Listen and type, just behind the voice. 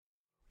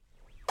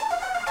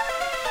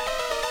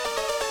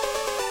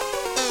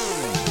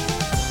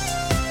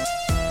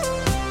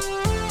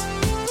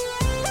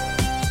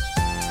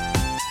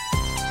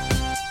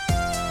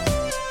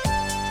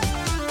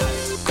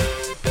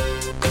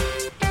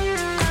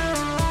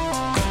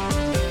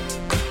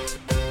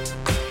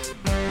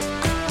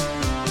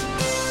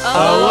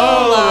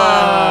Alola.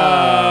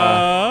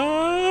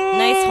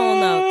 Nice whole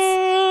notes.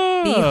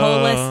 The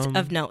whole list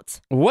of notes.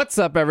 What's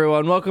up,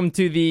 everyone? Welcome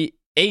to the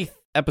 8th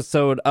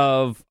episode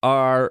of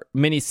our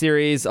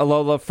mini-series,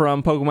 Alola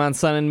from Pokemon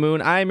Sun and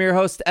Moon. I'm your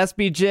host,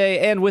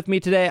 SBJ, and with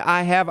me today,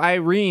 I have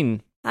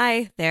Irene.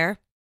 Hi there.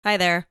 Hi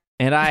there.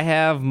 And I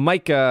have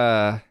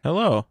Micah.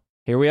 Hello.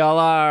 Here we all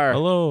are.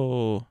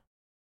 Hello.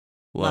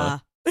 La.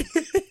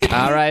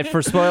 All right,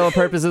 for spoiler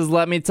purposes,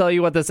 let me tell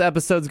you what this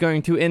episode's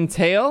going to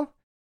entail.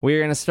 We're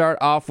going to start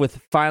off with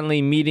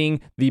finally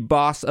meeting the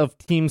boss of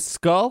Team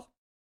Skull.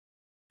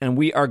 And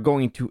we are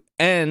going to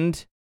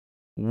end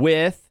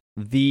with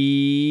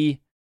the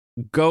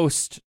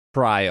ghost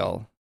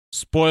trial.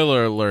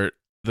 Spoiler alert.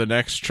 The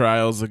next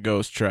trial's a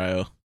ghost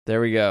trial.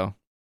 There we go.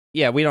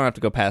 Yeah, we don't have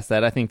to go past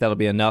that. I think that'll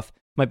be enough.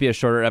 Might be a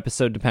shorter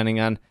episode depending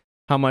on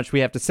how much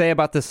we have to say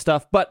about this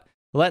stuff. But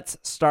let's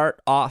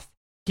start off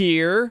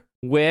here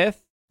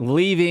with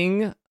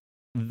leaving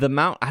the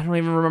mountain. I don't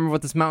even remember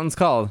what this mountain's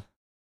called.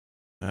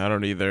 I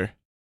don't either.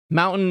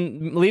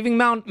 Leaving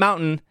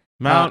Mountain.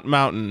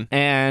 Mountain.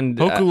 And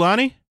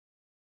Hokulani?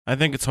 I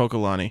think it's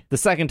Hokulani. the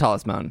second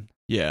tallest mountain.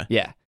 Yeah.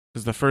 Yeah.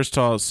 Because the first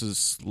tallest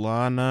is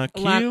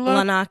Lanakila?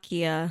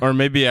 Lanakia. Or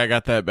maybe I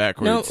got that No,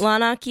 backwards.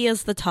 Lanakia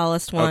is the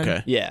tallest one.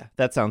 Okay. Yeah,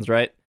 that sounds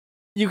right.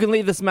 You can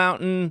leave this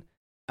mountain,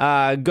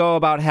 go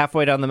about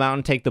halfway down the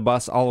mountain, take the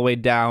bus all the way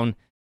down,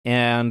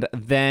 and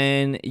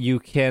then you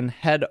can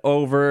head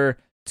over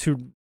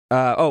to...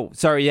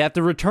 you have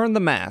to return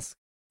the mask,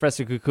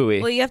 Professor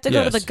Kukui. Well, you have to go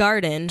to Yes. the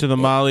garden. To the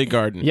Molly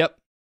Garden. Yep.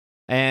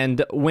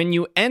 And when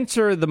you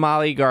enter the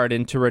Molly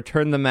Garden to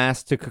return the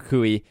mask to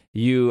Kukui,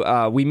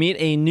 we meet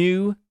a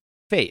new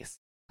face.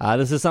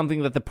 This is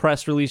something that the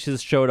press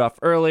releases showed off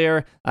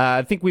earlier.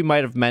 I think we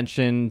might have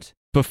mentioned...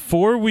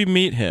 Before we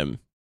meet him,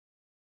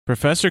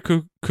 Professor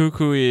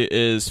Kukui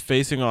is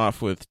facing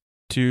off with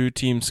two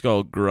Team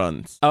Skull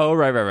grunts. Oh,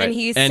 right. And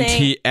he's And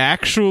saying... he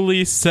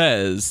actually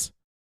says,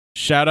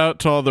 shout out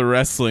to all the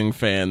wrestling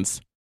fans,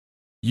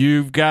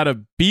 you've got to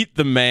beat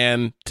the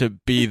man to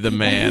be the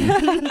man.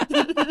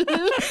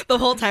 The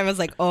whole time I was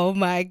like, oh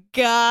my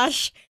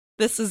gosh,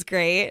 this is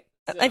great.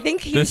 I think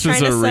he was This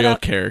trying is a to set real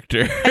up...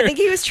 character. I think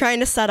he was trying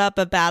to set up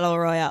a whatever.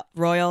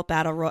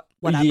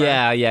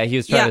 Yeah, he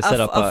was trying to set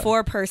up a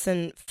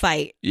four-person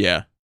fight.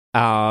 Yeah.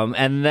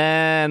 And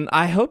then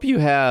I hope you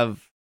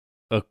have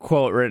a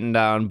quote written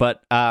down,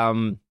 but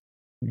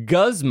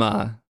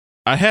Guzma.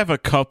 I have a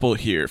couple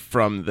here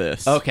from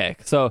this. Okay,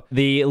 so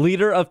the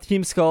leader of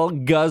Team Skull,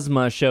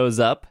 Guzma, shows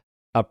up,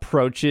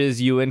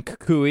 approaches you and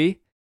Kukui,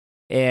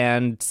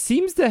 and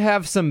seems to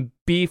have some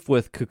beef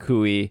with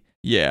Kukui.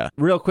 Yeah.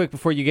 Real quick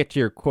before you get to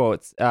your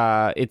quotes,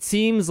 it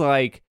seems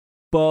like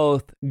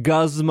both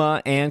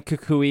Guzma and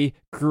Kukui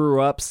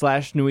grew up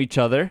 / knew each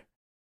other,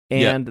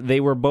 and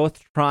they were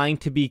both trying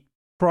to be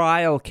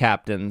trial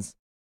captains,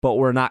 but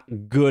were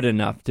not good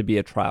enough to be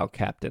a trial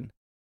captain.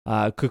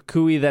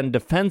 Kukui then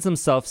defends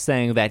himself,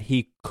 saying that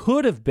he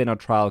could have been a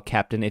trial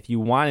captain if he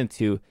wanted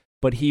to,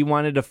 but he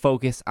wanted to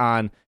focus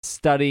on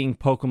studying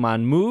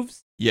Pokemon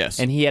moves, Yes.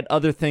 and he had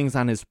other things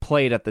on his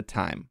plate at the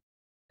time.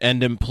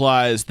 And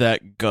implies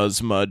that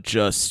Guzma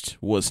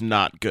just was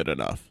not good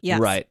enough. Yes.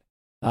 Right.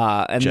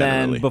 And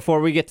Generally. then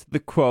before we get to the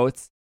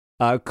quotes,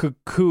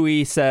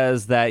 Kukui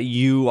says that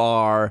you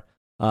are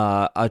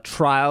a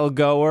trial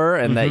goer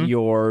and that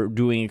you're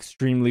doing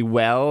extremely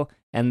well,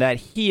 and that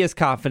he is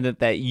confident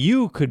that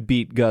you could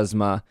beat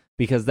Guzma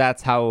because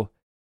that's how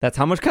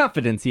much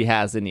confidence he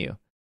has in you.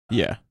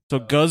 Yeah. So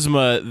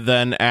Guzma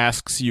then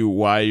asks you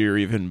why you're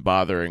even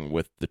bothering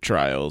with the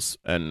trials.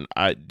 And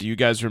do you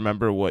guys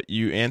remember what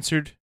you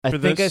answered I for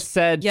think I this?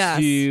 said Yes.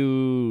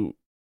 to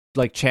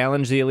like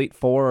challenge the Elite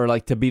Four or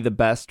like to be the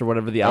best or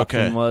whatever the option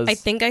Okay. was. I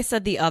think I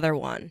said the other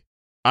one.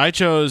 I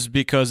chose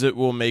because it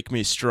will make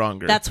me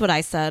stronger. That's what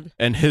I said.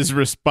 And his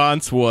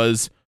response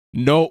was,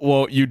 no, it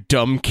won't, you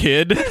dumb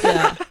kid.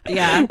 Yeah.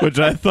 Yeah. Which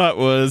I thought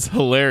was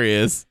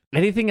hilarious.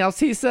 Anything else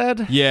he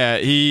said? Yeah,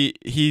 he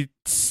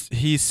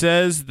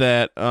says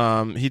that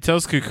he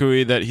tells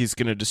Kukui that he's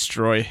going to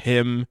destroy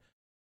him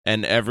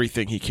and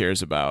everything he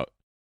cares about,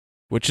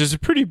 which is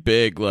pretty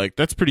big. Like,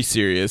 that's pretty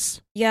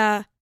serious.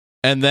 Yeah.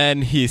 And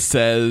then he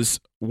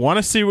says, want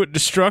to see what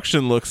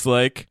destruction looks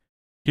like?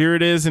 Here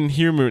it is in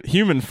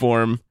human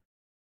form.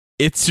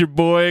 It's your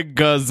boy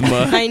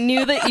Guzma. I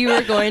knew that you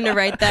were going to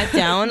write that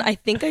down. I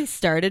think I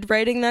started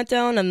writing that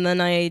down and then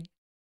I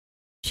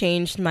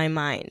changed my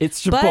mind.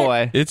 It's your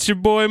boy. It's your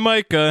boy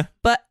Micah.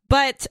 But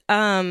what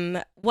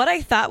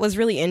I thought was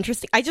really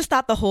interesting, I just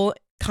thought the whole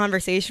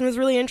conversation was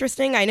really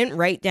interesting. I didn't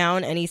write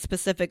down any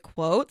specific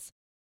quotes.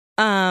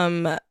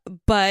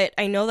 But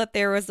I know that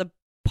there was a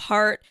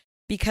part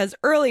because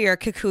earlier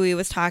Kukui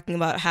was talking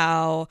about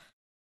how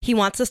he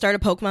wants to start a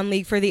Pokemon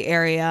League for the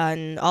area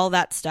and all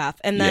that stuff.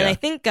 And then Yeah. I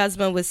think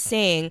Guzma was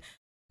saying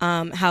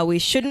how we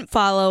shouldn't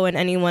follow in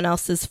anyone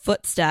else's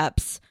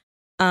footsteps,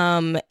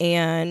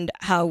 and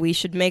how we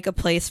should make a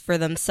place for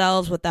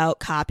themselves without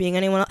copying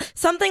anyone else.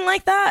 Something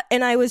like that.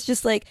 And I was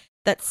just like,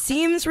 that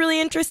seems really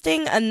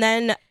interesting. And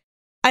then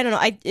I don't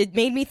know. It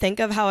made me think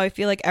of how I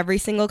feel like every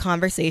single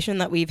conversation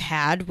that we've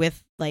had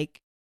with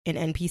like an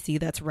NPC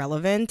that's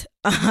relevant,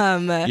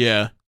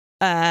 Yeah.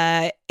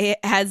 it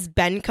has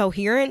been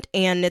coherent,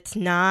 and it's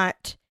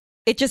not.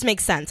 It just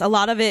makes sense. A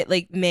lot of it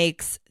like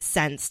makes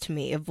sense to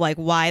me of like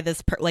why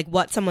like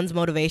what someone's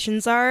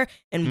motivations are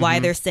and why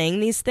they're saying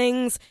these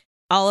things.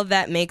 All of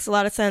that makes a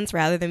lot of sense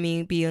rather than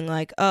me being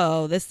like,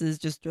 oh, this is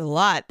just a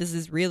lot. This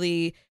is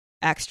really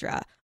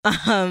extra. But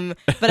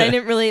I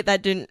didn't really.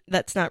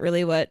 That's not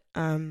really what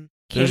came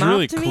There's off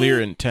really to clear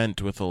me.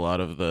 intent with a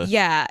lot of the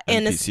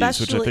and NPCs,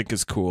 especially which I think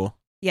is cool.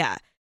 Yeah,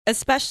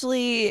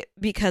 especially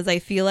because I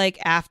feel like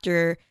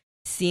after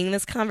seeing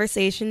this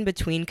conversation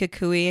between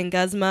Kukui and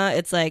Guzma,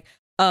 it's like,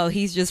 oh,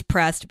 he's just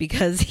pressed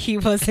because he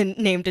wasn't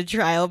named a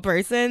trial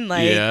person.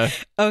 Like, Yeah.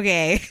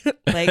 okay,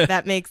 like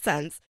that makes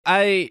sense.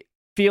 I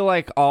feel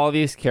like all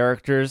these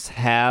characters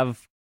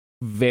have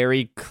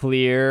very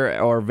clear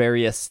or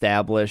very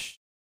established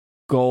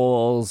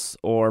goals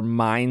or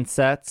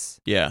mindsets,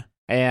 Yeah.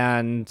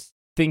 and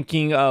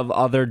thinking of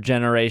other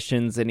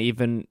generations, and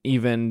even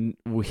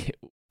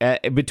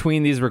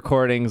between these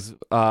recordings,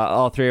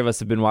 all three of us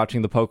have been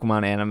watching the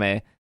Pokemon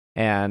anime,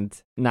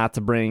 and not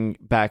to bring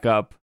back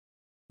up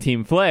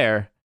Team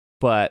Flare,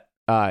 but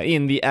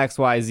in the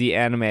XYZ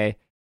anime,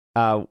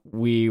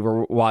 we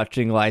were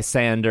watching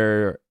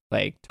Lysander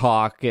like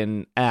talk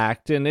and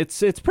act, and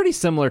it's pretty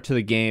similar to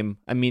the game.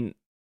 I mean,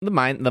 the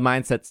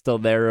mindset's still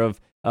there of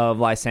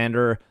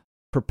Lysander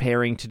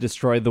preparing to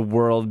destroy the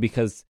world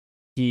because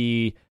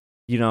he,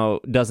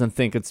 doesn't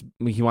think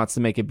he wants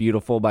to make it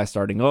beautiful by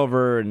starting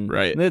over, and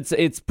Right.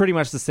 it's pretty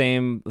much the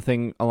same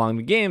thing along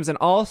the games. And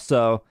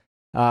also,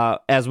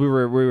 as we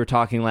were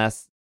talking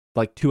last,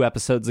 like 2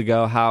 episodes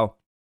ago, how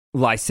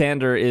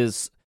Lysander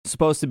is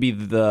supposed to be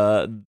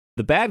the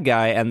bad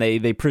guy, and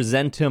they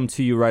present him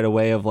to you right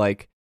away of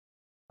like,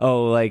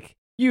 oh, like,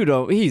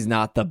 he's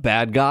not the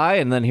bad guy,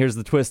 and then here's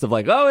the twist of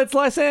like, oh, it's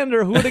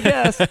Lysander, who would have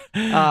guessed?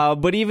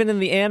 But even in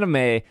the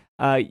anime,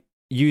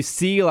 you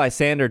see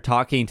Lysander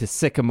talking to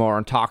Sycamore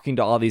and talking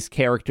to all these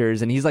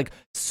characters, and he's like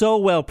so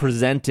well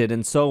presented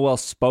and so well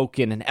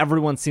spoken, and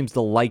everyone seems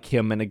to like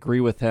him and agree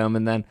with him.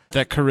 And then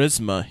That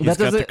charisma. He's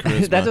got the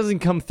charisma. that doesn't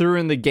come through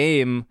in the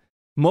game,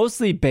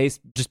 mostly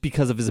based just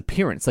because of his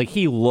appearance. Like,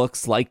 he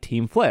looks like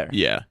Team Flare.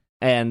 Yeah.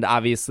 And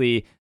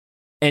obviously,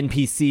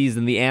 NPCs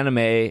in the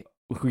anime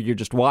who you're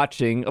just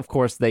watching, of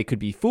course, they could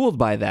be fooled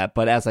by that.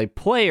 But as a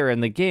player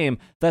in the game,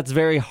 that's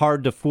very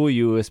hard to fool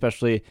you,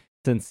 especially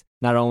since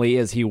not only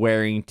is he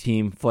wearing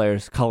Team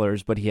Flare's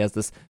colors, but he has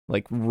this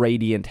like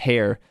radiant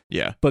hair.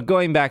 Yeah. But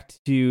going back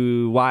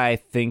to why I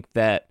think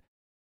that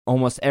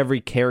almost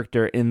every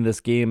character in this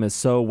game is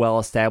so well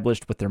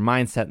established with their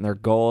mindset and their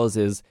goals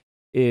is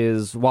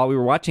while we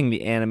were watching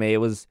the anime, it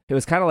was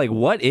kind of like,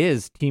 what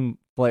is Team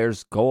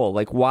Flare's goal?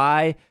 Like,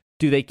 why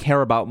do they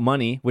care about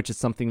money? Which is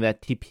something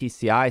that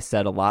TPCI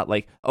said a lot.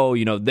 Like, oh,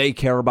 they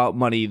care about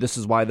money. This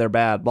is why they're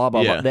bad, blah,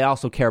 blah, Yeah. blah. They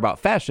also care about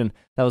fashion.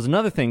 That was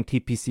another thing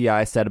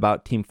TPCI said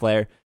about Team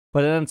Flare.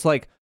 But then it's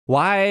like,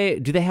 why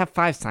do they have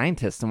 5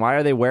 scientists? And why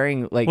are they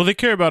wearing like... Well, they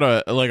care about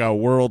a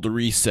world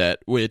reset,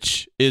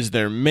 which is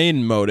their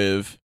main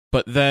motive,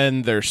 but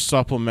then their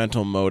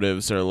supplemental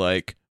motives are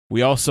like,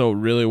 we also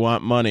really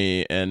want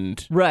money,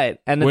 and Right.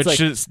 And it's which like,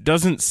 just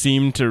doesn't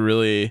seem to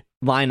really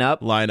line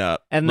up.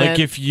 And then- like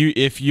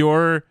if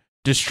you're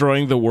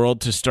destroying the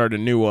world to start a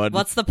new one,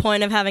 What's the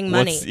point of having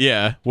money?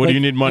 What do you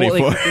need money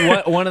for?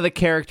 One of the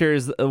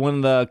characters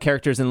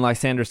in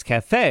Lysander's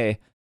Cafe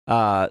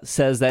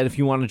says that if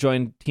you want to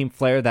join Team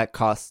Flare, that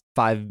costs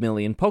 5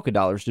 million Poké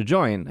Dollars to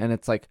join. And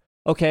it's like,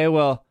 okay,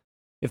 well,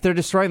 if they're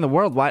destroying the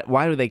world,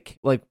 why do they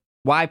like?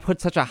 Why put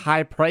such a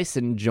high price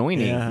in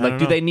joining? Yeah, I like, don't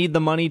do know. they need the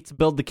money to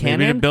build the cannon?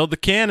 Maybe to build the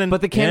cannon,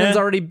 But the cannon's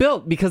Yeah. already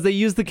built because they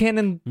use the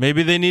cannon.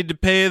 Maybe they need to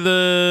pay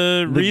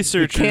the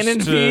researchers the cannon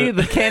to... fee,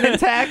 the cannon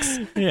tax,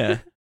 Yeah.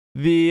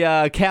 the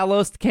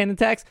Kalos cannon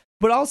tax.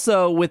 But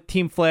also with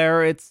Team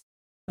Flare, it's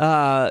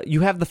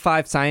you have the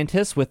 5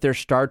 scientists with their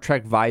Star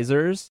Trek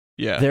visors.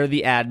 Yeah. They're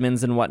the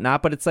admins and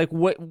whatnot. But it's like,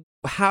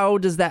 how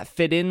does that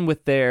fit in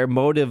with their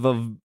motive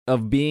of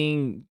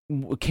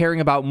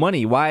caring about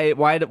money?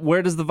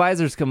 Where does the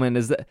visors come in?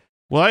 Is that...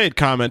 Well, I had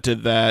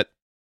commented that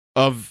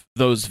of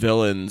those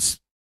villains,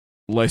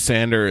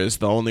 Lysander is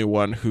the only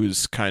one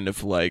who's kind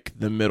of like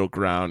the middle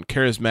ground,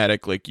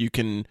 charismatic. Like, you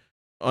can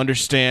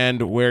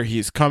understand where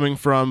he's coming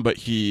from, but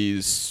he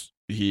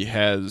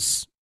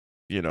has,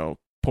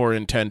 poor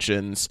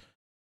intentions.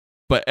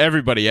 But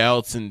everybody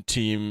else in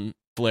Team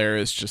Flare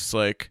is just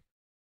like,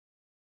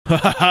 ha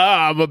ha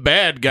ha, I'm a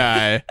bad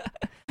guy.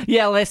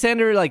 Yeah,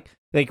 Lysander, like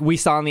we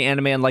saw in the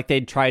anime, and like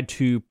they tried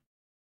to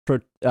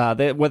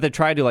they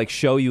tried to like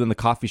show you in the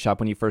coffee shop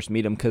when you first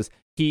meet him, because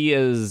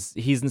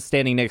he's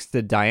standing next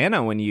to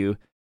Diana when you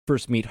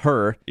first meet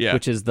her, Yeah.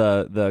 which is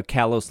the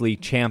Kalos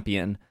League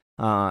champion,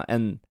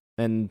 and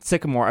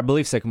Sycamore, I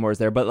believe Sycamore's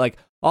there, but like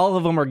all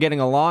of them are getting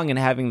along and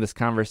having this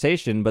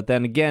conversation. But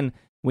then again,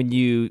 when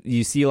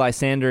you see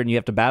Lysander and you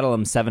have to battle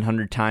him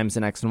 700 times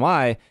in X and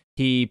Y,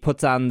 He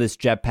puts on this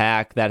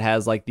jetpack that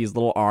has like these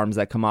little arms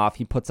that come off.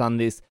 He puts on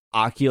this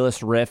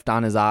Oculus Rift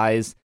on his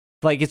eyes.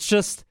 Like, it's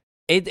just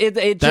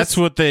that's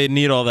what they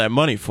need all that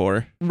money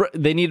for.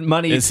 They need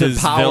money it's to his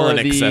power villain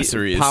the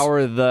accessories.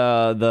 power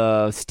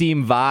the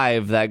Steam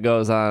Vive that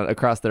goes on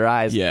across their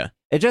eyes. Yeah.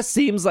 It just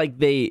seems like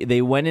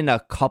they went in a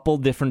couple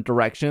different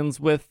directions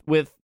with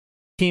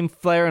Team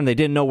Flare, and they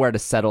didn't know where to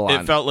settle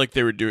on. It felt like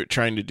they were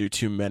trying to do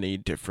too many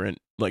different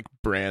like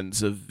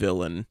brands of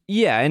villain.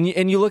 Yeah,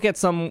 and you look at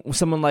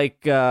someone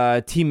like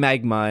Team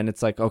Magma, and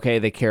it's like, okay,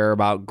 they care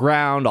about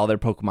ground, all their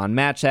Pokemon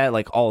match at,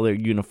 like all their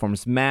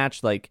uniforms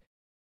match, like.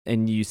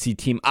 And you see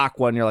Team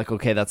Aqua, and you're like,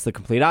 okay, that's the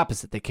complete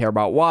opposite. They care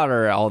about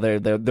water. All they're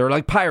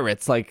like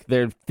pirates. Like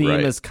their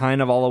theme is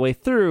kind of all the way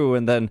through.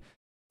 And then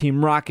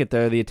Team Rocket,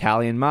 they're the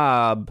Italian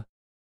mob,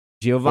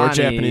 Giovanni,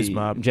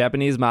 or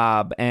Japanese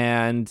mob,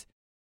 and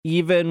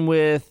even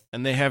with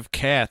and they have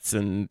cats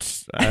and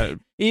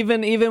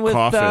even with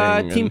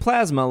Team and...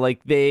 Plasma,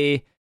 like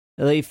they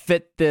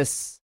fit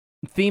this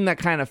theme that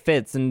kind of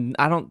fits. And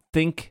I don't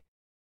think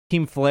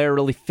Team Flare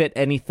really fit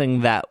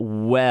anything that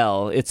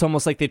well. It's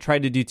almost like they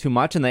tried to do too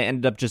much and they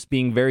ended up just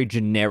being very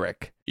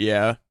generic.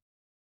 Yeah.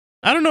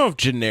 I don't know if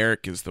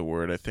generic is the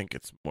word. I think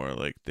it's more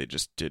like they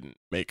just didn't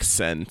make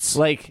sense.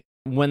 Like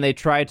when they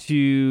try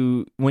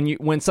to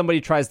when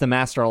somebody tries to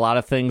master a lot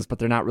of things but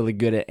they're not really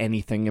good at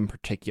anything in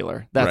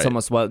particular. That's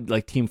almost what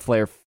like Team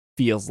Flare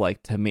feels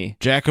like to me.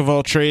 Jack of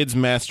all trades,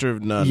 master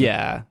of none.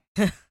 Yeah.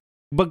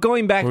 But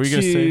going back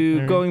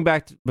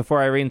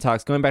before Irene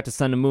talks, going back to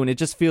Sun and Moon, it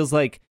just feels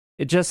like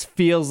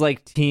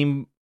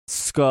Team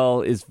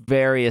Skull is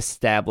very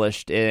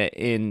established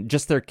in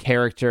just their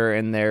character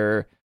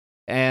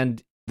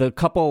and the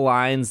couple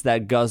lines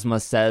that Guzma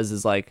says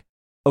is like,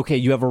 okay,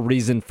 you have a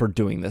reason for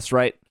doing this,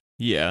 right?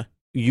 Yeah.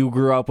 You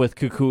grew up with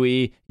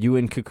Kukui. You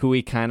and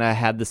Kukui kind of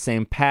had the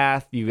same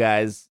path. You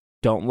guys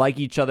don't like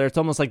each other. It's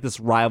almost like this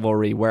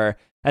rivalry where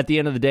at the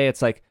end of the day,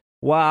 it's like,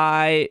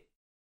 why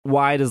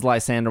does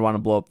Lysander want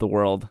to blow up the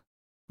world?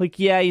 Like,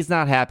 yeah, he's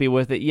not happy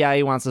with it. Yeah,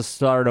 he wants to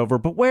start over.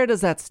 But where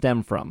does that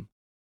stem from?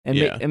 And,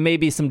 and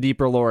maybe some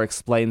deeper lore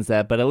explains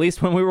that. But at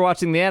least when we were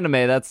watching the anime,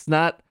 it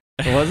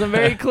wasn't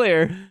very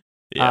clear.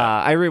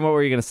 Yeah. Irene, what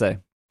were you going to say?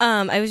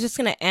 I was just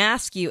going to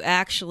ask you,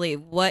 actually,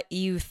 what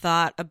you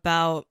thought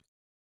about,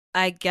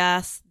 I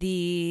guess,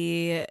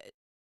 the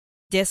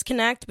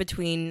disconnect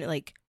between,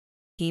 like,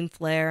 Team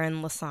Flare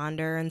and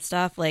Lysander and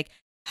stuff. Like,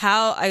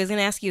 I was going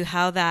to ask you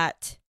how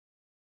that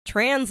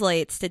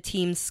translates to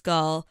Team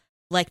Skull,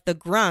 like the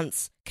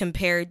grunts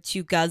compared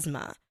to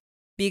Guzma,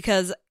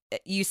 because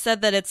you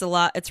said that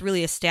it's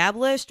really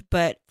established,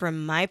 but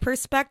from my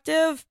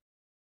perspective,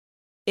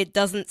 it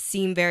doesn't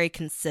seem very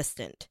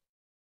consistent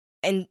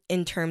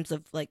in terms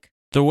of like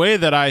the way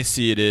that I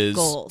see it is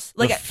goals.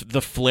 Like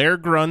the Flare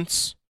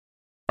grunts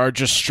are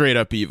just straight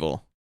up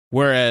evil,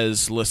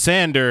 whereas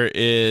Lysander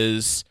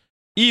is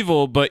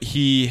evil, but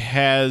he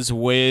has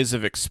ways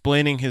of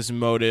explaining his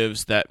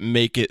motives that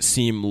make it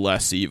seem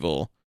less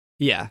evil.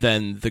 Yeah.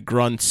 Then the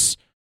grunts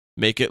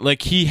make it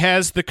like he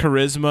has the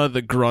charisma.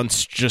 The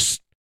grunts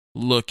just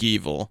look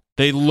evil.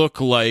 They look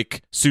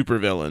like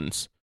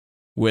supervillains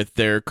with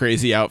their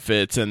crazy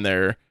outfits and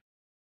their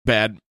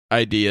bad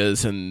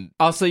ideas. And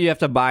also, you have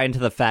to buy into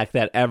the fact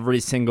that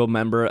every single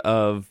member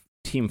of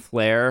Team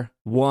Flare,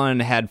 one,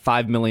 had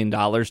 $5 million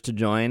to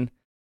join.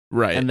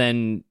 Right. And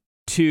then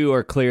two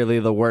are clearly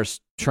the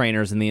worst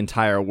trainers in the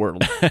entire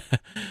world.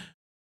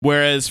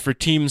 Whereas for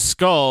Team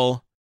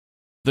Skull,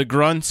 the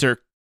grunts are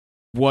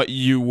what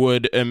you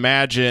would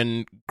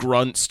imagine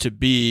grunts to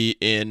be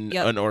in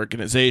an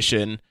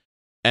organization.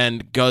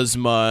 And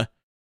Guzma,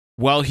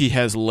 while he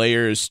has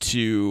layers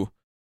to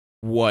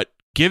what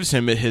gives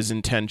him his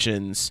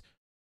intentions,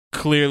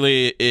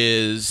 clearly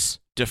is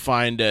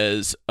defined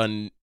as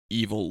an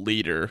evil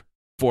leader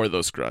for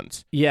those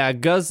grunts. Yeah,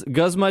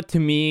 Guzma to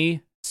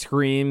me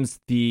screams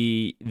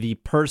the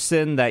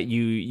person that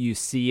you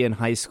see in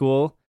high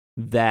school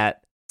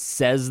that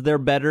says they're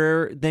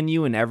better than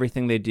you in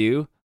everything they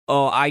do.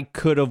 Oh, I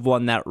could have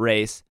won that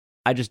race.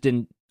 I just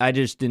didn't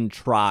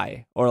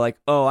try. Or like,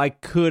 oh, I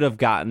could have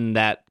gotten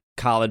that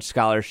college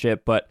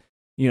scholarship, but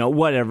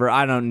whatever,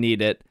 I don't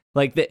need it.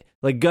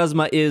 Like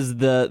Guzma is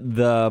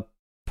the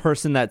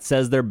person that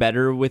says they're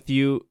better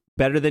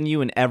than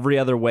you in every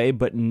other way,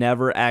 but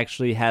never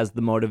actually has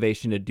the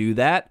motivation to do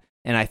that.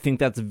 And I think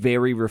that's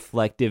very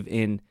reflective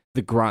in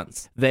the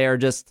grunts.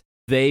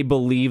 They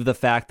believe the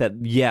fact that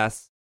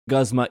yes,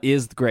 Guzma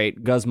is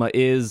great, Guzma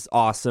is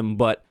awesome,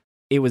 but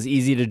it was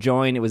easy to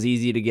join, it was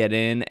easy to get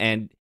in,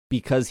 and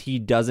because he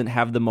doesn't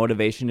have the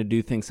motivation to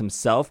do things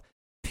himself,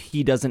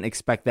 he doesn't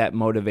expect that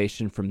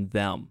motivation from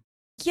them.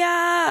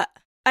 Yeah,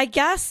 I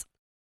guess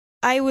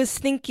I was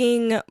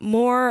thinking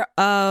more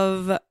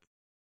of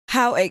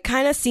how it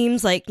kind of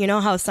seems like,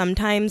 how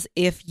sometimes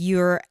if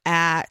you're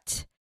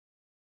at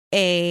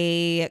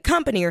a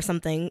company or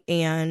something,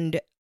 and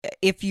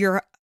if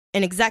you're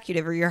an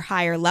executive or you're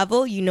higher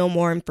level, you know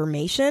more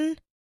information.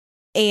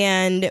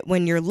 And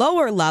when you're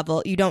lower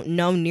level, you don't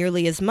know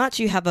nearly as much.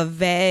 You have a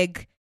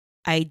vague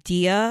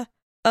idea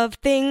of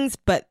things,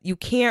 but you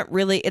can't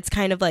really, it's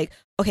kind of like,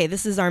 okay,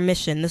 this is our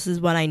mission, this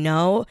is what I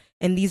know,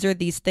 and these are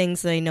these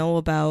things that I know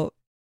about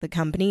the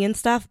company and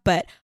stuff,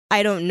 but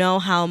I don't know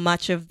how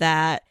much of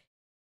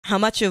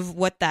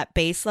what that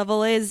base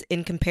level is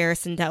in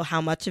comparison to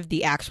how much of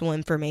the actual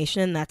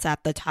information that's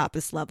at the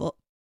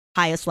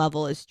highest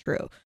level is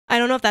true. I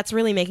don't know if that's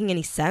really making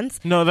any sense.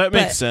 No, that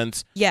makes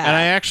sense. Yeah. And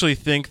I actually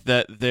think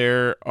that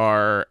there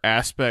are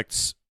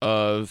aspects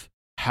of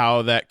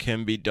how that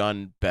can be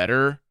done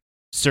better.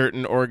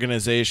 Certain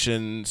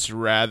organizations,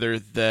 rather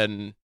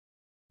than,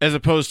 as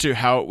opposed to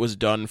how it was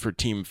done for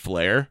Team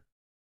Flare,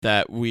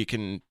 that we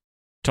can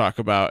talk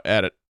about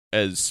at it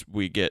as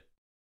we get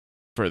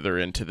further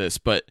into this.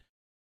 But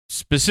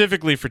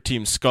specifically for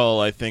Team Skull,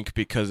 I think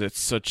because it's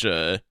such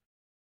a,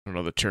 I don't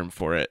know the term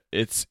for it.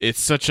 It's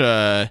such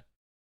a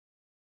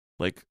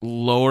like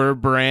lower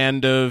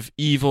brand of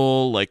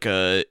evil, like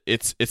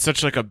it's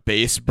such like a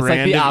base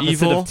brand it's like the of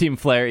opposite evil. of Team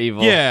Flare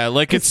evil. Yeah,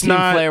 like it's Team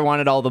not. Flare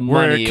wanted all the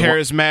We're money.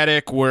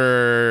 charismatic.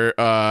 We're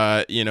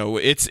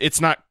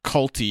it's not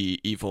culty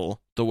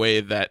evil the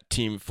way that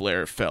Team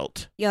Flare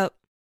felt. Yep.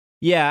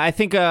 Yeah, I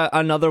think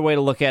another way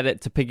to look at it,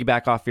 to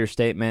piggyback off your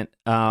statement,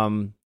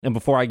 and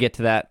before I get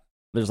to that,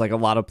 there's like a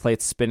lot of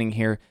plates spinning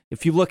here.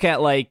 If you look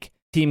at like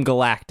Team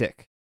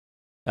Galactic,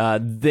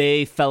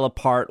 they fell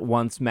apart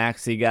once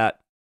Maxi got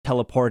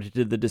teleported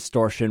to the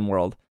distortion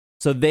world.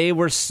 So they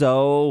were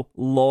so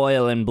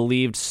loyal and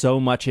believed so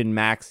much in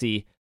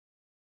Maxi,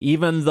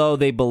 even though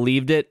they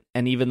believed it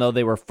and even though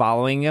they were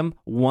following him,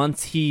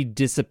 once he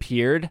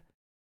disappeared,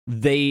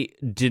 they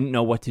didn't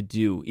know what to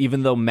do,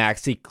 even though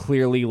Maxi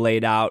clearly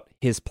laid out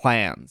his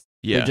plans.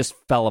 Yeah. They just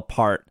fell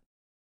apart.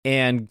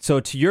 And so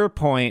to your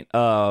point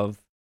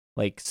of,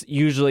 like,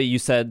 usually you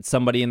said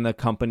somebody in the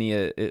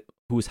company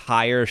who's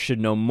higher should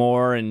know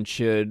more and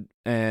should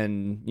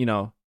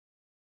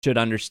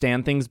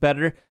understand things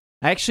better.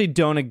 I actually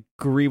don't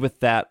agree with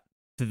that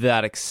to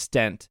that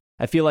extent.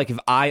 I feel like if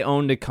I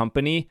owned a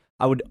company,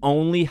 I would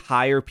only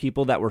hire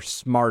people that were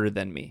smarter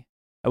than me.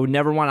 I would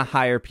never want to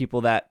hire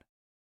people that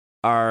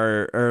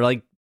are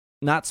like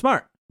not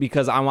smart,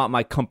 because I want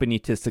my company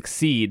to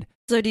succeed.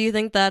 So do you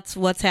think that's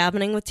what's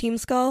happening with Team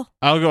Skull?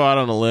 I'll go out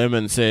on a limb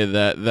and say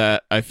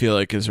that I feel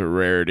like is a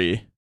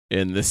rarity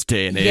in this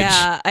day and age.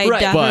 Yeah, I Right.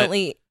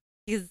 definitely.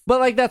 But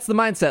like that's the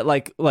mindset.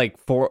 Like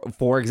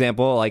for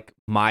example, like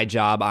my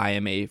job, I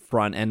am a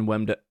front end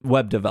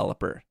web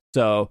developer.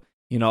 So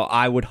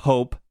I would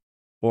hope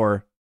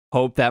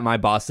that my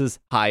bosses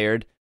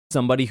hired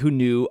somebody who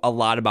knew a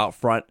lot about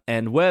front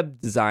end web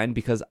design,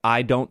 because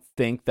I don't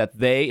think that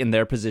they in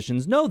their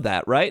positions know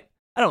that, right?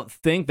 I don't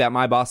think that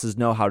my bosses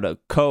know how to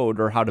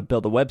code or how to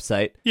build a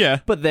website.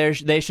 Yeah. But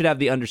they should have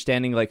the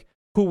understanding, like,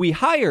 who we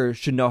hire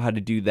should know how to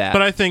do that.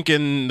 But I think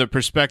in the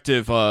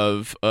perspective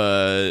of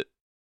the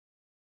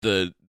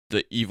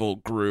evil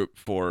group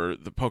for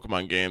the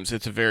Pokemon games,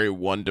 it's a very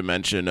one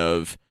dimension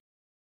of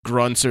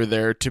grunts are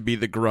there to be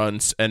the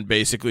grunts and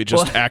basically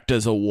just act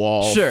as a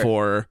wall Sure.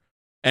 for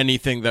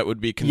anything that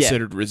would be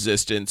considered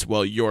resistance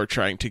while you're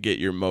trying to get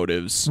your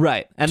motives.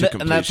 Right. And to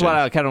and that's completion. what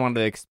I kind of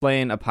wanted to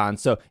explain upon.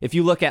 So if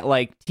you look at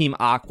like Team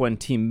Aqua and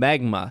Team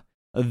Magma,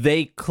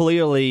 they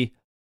clearly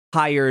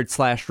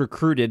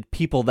hired/recruited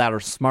people that are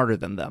smarter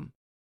than them.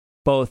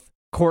 Both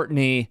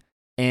Courtney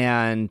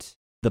and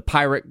the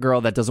pirate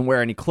girl that doesn't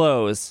wear any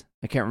clothes,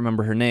 I can't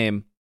remember her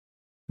name,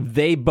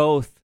 they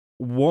both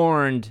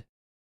warned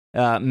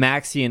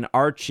Maxie and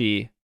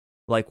Archie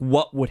like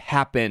what would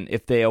happen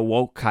if they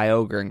awoke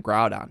Kyogre and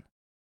Groudon.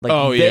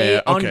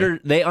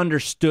 Like they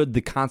understood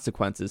the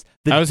consequences.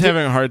 I was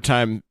having a hard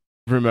time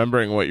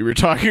remembering what you were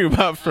talking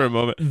about for a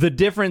moment. The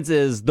difference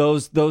is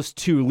those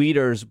two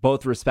leaders,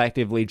 both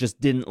respectively,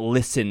 just didn't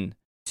listen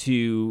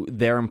to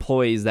their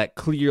employees that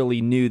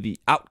clearly knew the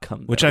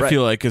outcome. Which I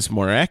feel like is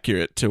more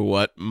accurate to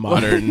what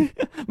modern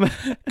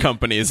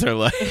companies are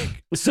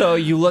like. So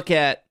you look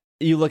at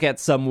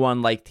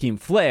someone like Team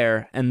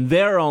Flare, and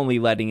they're only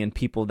letting in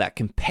people that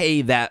can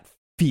pay that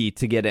fee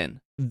to get in.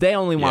 They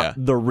only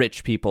want the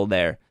rich people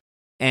there.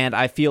 And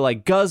I feel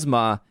like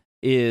Guzma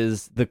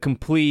is the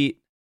complete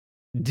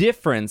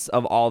difference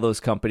of all those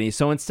companies.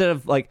 So instead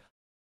of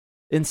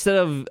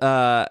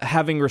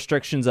having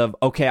restrictions of,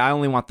 okay, I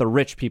only want the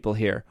rich people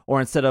here, or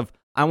instead of,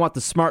 I want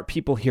the smart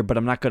people here, but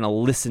I'm not going to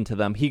listen to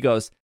them, he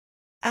goes,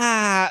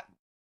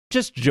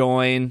 just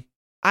join.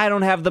 I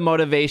don't have the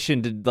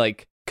motivation to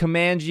like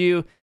command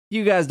you.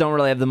 You guys don't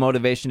really have the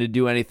motivation to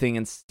do anything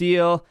and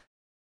steal.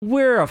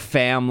 We're a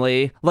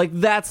family. Like,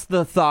 that's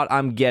the thought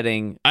I'm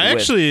getting. I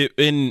actually,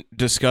 in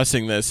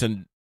discussing this,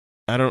 and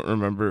I don't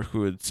remember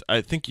who it's, I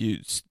think you,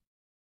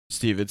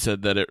 Steve, had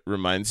said that it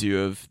reminds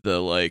you of the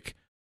like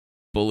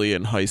bully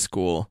in high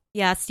school.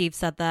 Yeah, Steve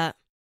said that.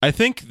 I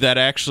think that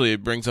actually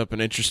brings up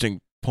an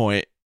interesting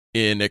point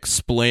in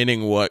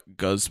explaining what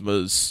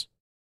Guzma's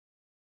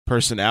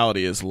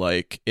personality is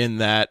like, in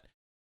that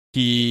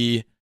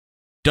he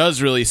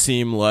does really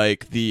seem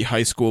like the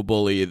high school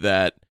bully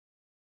that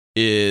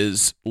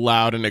is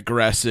loud and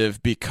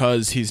aggressive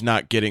because he's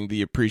not getting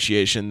the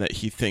appreciation that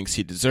he thinks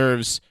he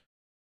deserves.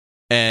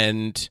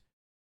 And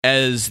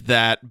as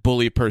that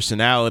bully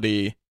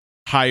personality,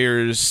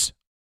 hires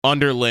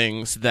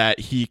underlings that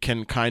he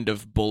can kind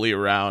of bully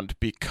around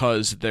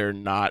because they're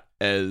not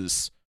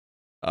as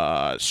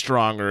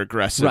strong or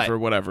aggressive Right. or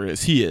whatever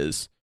as he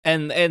is.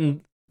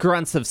 And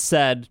grunts have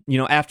said, you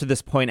know, after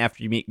this point,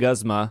 after you meet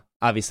Guzma,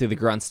 obviously the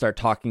grunts start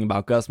talking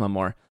about Guzma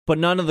more. But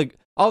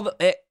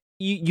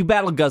you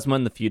battle Guzma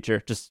in the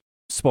future. Just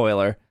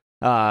spoiler.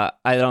 I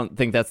don't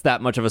think that's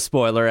that much of a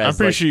spoiler. I'm As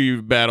pretty like, sure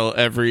you battle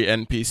every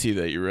NPC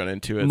that you run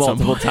into at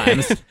multiple some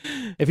point. times.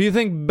 If you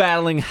think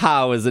battling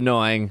How is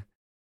annoying,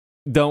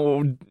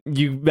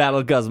 you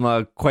battle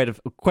Guzma quite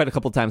a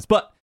couple times.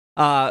 But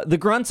the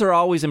grunts are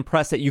always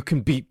impressed that you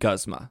can beat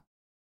Guzma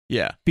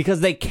Yeah.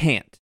 because they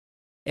can't.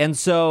 And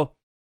so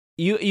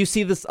you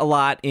see this a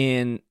lot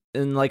in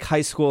like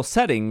high school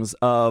settings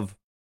of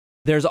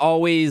there's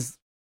always,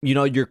 you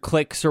know, your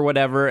cliques or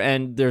whatever,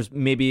 and there's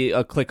maybe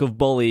a clique of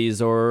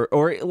bullies or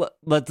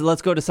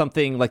let's go to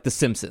something like The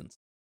Simpsons,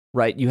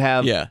 right? You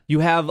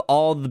have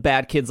all the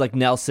bad kids like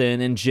Nelson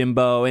and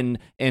Jimbo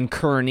and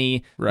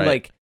Kearney, Right.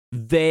 like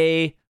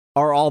they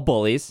are all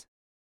bullies,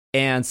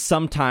 and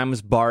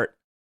sometimes Bart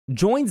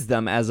joins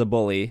them as a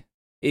bully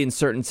in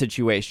certain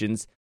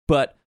situations,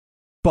 but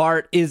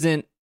Bart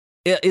isn't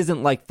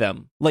like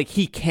them. Like,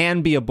 he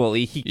can be a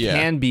bully, he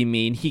can be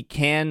mean, he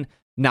can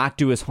not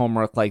do his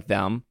homework like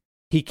them,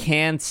 he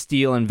can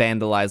steal and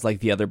vandalize like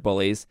the other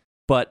bullies,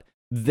 but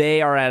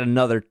they are at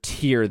another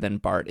tier than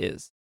Bart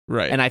is.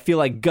 Right. And I feel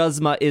like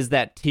Guzma is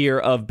that tier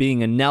of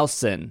being a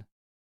Nelson,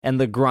 and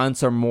the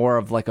grunts are more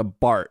of like a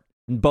Bart.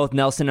 Both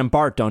Nelson and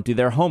Bart don't do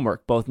their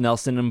homework. Both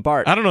Nelson and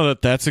Bart. I don't know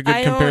that that's a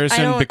good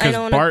comparison because I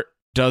don't Bart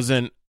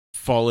doesn't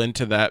fall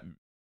into that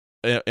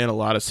in a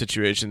lot of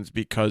situations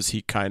because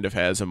he kind of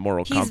has a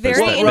moral He's compass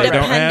very that they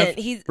don't have.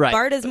 independent. Right.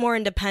 Bart is more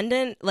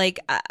independent. Like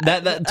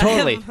That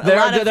totally.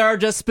 There are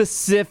just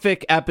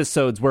specific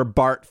episodes where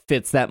Bart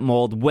fits that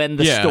mold when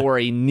the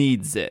story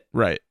needs it.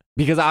 Right.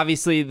 Because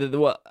obviously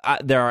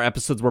there are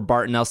episodes where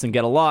Bart and Nelson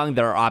get along.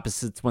 There are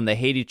opposites when they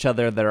hate each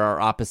other. There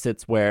are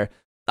opposites where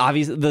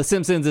obviously The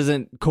Simpsons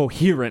isn't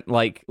coherent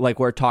like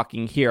we're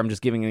talking here. I'm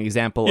just giving an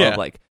example of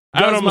like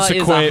Guzma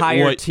is a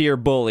higher tier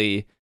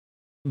bully.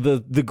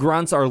 The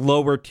grunts are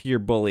lower tier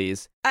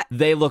bullies.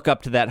 They look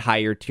up to that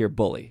higher tier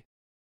bully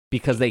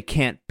because they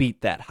can't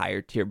beat that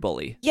higher tier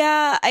bully.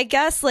 Yeah, I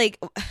guess like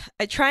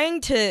trying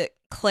to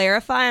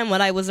clarify on what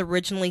I was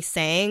originally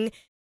saying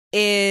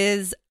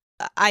is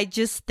I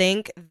just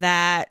think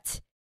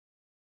that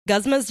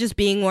Guzma's just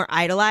being more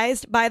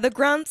idolized by the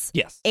grunts.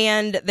 Yes.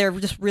 And they're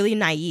just really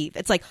naive.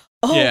 It's like,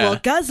 well,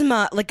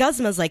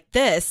 Guzma's like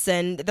this,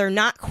 and they're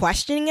not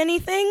questioning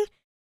anything.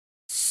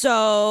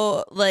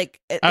 So, like,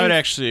 I would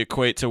actually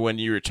equate to when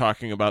you were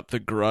talking about the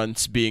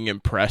grunts being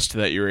impressed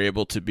that you're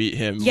able to beat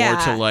him more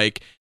to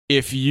like,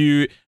 if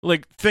you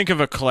like think of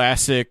a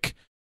classic,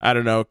 I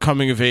don't know,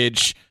 coming of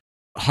age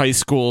high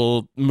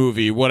school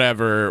movie,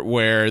 whatever,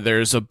 where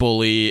there's a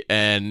bully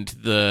and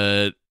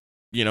the,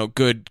 you know,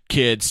 good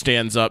kid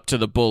stands up to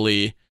the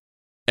bully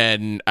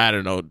and, I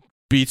don't know,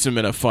 beats him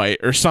in a fight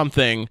or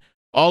something.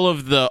 All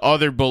of the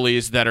other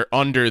bullies that are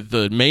under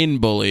the main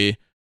bully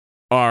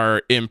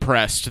are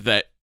impressed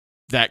that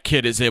that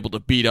kid is able to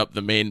beat up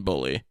the main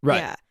bully. Right.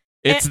 Yeah.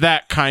 It's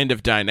that kind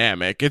of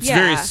dynamic. It's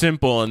very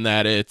simple in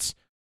that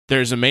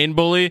there's a main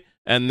bully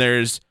and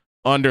there's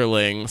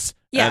underlings,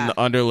 and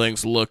the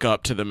underlings look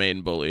up to the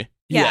main bully.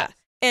 Yeah.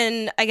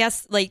 And I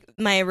guess like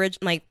my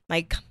statement.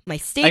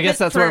 I guess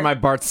that's where my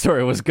Bart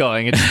story was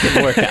going. It just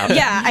didn't work out.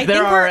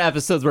 There are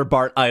episodes where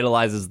Bart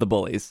idolizes the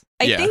bullies.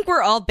 I think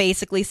we're all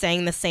basically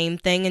saying the same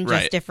thing in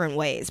just different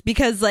ways,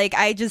 because like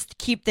I just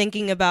keep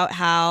thinking about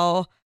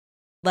how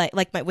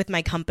with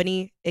my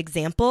company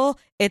example,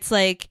 it's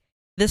like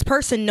this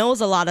person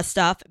knows a lot of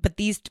stuff, but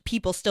these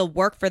people still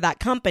work for that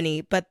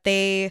company, but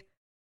they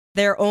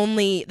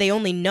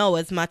only know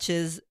as much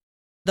as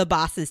the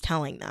boss is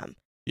telling them.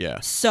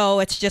 Yeah. So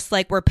it's just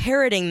like we're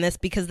parroting this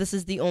because this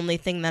is the only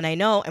thing that I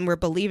know, and we're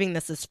believing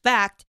this is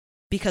fact,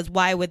 because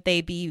why would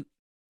they be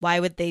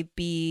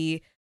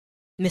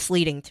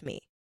misleading to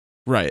me?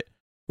 Right.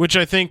 Which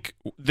I think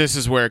this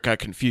is where it got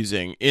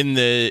confusing in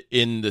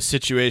the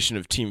situation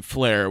of Team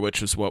Flare,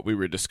 which was what we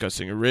were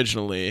discussing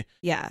originally.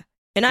 Yeah.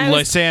 And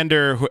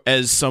Lysander,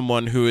 as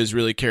someone who is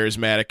really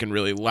charismatic and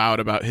really loud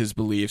about his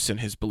beliefs,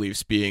 and his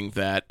beliefs being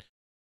that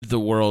the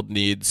world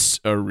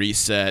needs a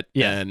reset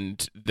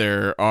and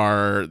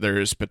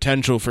there's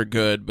potential for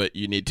good, but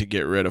you need to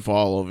get rid of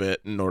all of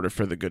it in order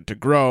for the good to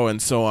grow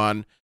and so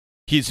on.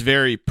 He's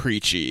very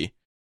preachy,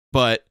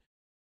 but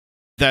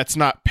that's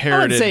not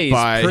parroted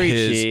by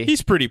preachy.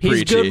 He's pretty preachy.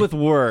 He's good with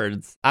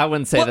words. I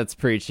wouldn't say that's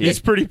preachy. He's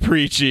pretty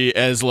preachy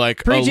as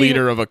like a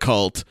leader of a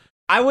cult.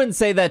 I wouldn't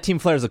say that Team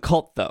Flare is a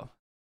cult though.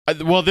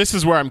 Well, this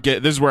is where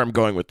I'm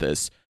going with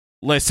this.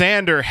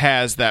 Lysander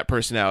has that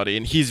personality,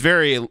 and he's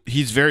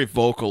very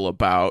vocal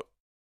about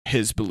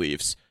his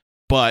beliefs,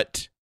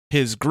 but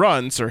his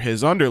grunts or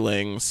his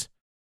underlings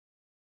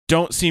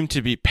don't seem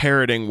to be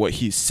parroting what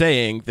he's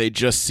saying. They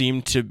just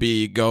seem to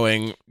be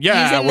going,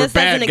 yeah, Using we're this as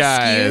bad an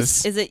guys.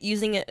 excuse? Is it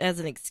using it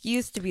as an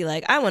excuse to be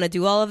like, I want to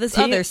do all of this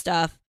other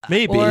stuff?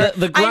 Maybe. Or-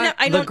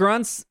 The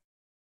grunts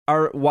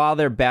are, while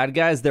they're bad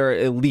guys, they're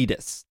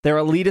elitists. They're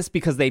elitists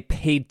because they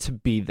paid to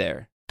be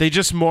there. They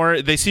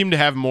seem to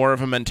have more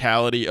of a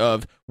mentality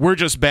of we're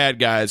just bad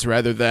guys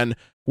rather than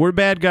we're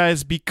bad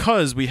guys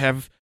because we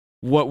have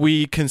what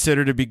we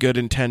consider to be good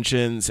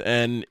intentions.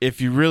 And if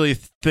you really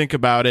think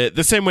about it,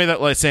 the same way that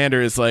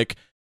Lysander is like,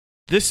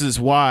 this is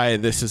why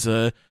this is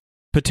a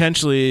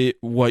potentially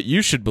what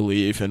you should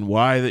believe, and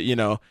why that, you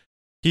know,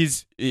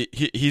 he's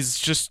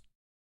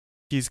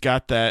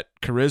got that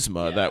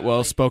charisma, that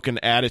well-spoken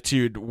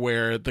attitude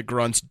where the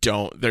grunts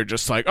don't. They're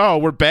just like, oh,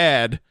 we're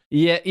bad.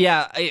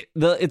 Yeah.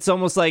 It's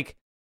almost like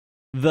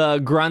the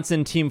grunts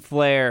in Team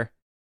Flare,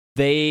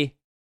 they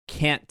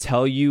can't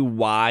tell you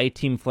why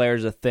Team Flare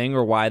is a thing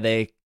or why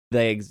they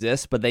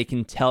exist, but they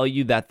can tell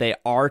you that they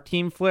are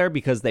Team Flare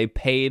because they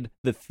paid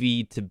the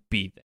fee to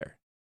be there.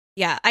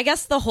 Yeah, I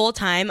guess the whole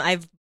time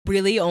I've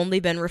really only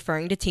been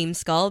referring to Team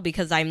Skull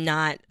because I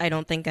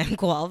don't think I'm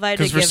qualified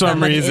to 'Cause for give some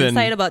them an reason-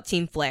 insight about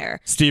Team Flare.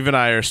 Steve and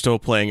I are still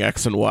playing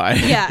X and Y.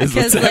 Yeah, is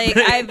what's because like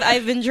happening.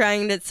 I've been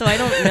trying to, so I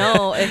don't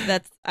know if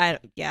that's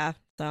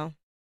so.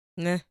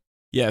 Nah.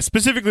 Yeah,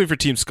 specifically for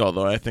Team Skull,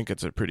 though, I think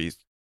it's a pretty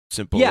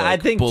simple. Yeah, like,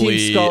 I think bully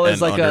Team Skull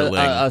is and like underling.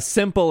 a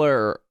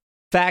simpler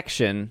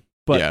faction,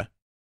 but yeah,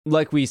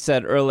 like we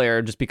said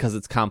earlier, just because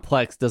it's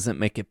complex doesn't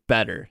make it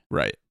better.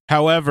 right.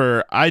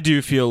 However, I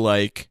do feel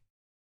like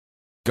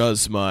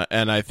Guzma,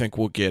 and I think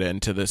we'll get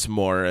into this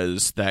more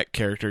as that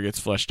character gets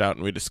fleshed out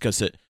and we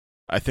discuss it.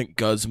 I think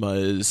Guzma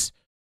is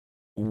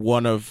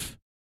one of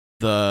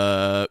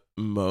the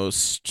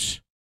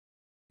most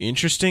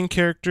interesting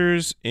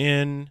characters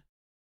in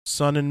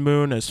Sun and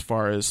Moon as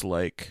far as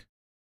like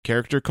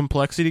character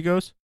complexity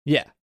goes.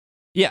 Yeah.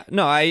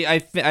 No, I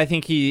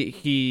think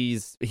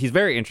he's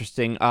very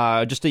interesting.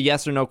 Just a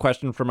yes or no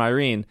question from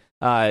Irene.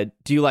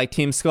 Do you like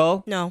Team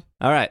Skull? No.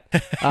 All right.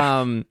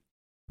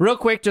 Real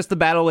quick, just the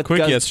battle with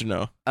Quick yes or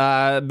no.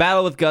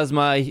 battle with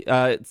Guzma.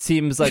 It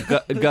seems like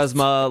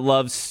Guzma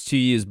loves to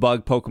use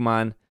bug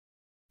Pokemon.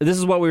 This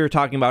is what we were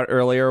talking about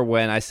earlier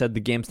when I said the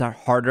game's not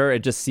harder. It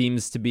just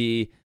seems to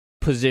be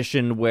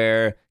positioned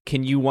where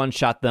can you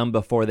one-shot them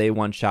before they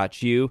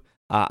one-shot you.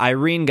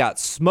 Irene got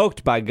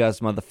smoked by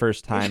Guzma the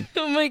first time.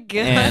 Oh my god.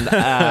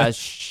 And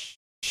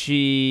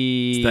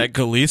she... It's that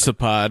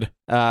Golisopod.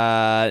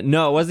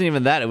 No, it wasn't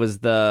even that. It was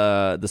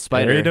the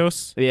spider.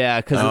 Gyarados?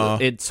 Yeah, because Oh.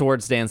 it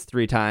sword danced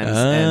 3 times,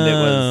 and it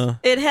was...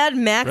 It had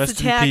max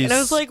Rest in attack, and I peace.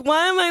 was like,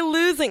 why am I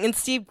losing? And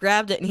Steve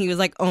grabbed it, and he was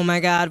like, oh my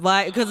god,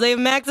 why? Because they have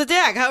max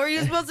attack. How are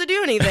you supposed to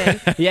do anything?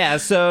 Yeah,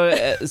 so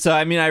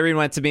I mean, Irene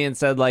went to me and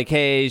said like,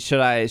 "Hey, should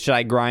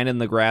I grind in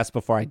the grass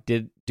before I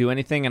did do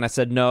anything?" And I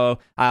said no.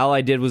 All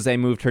I did was I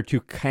moved her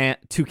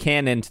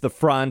Toucannon to the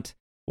front,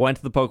 went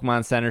to the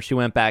Pokemon Center. She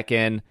went back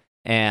in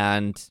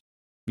and,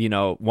 you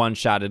know,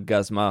 one-shotted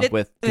Guzma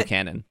with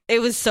Toucannon. It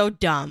was so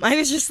dumb. I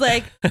was just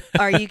like,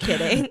 are you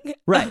kidding?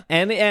 Right,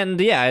 and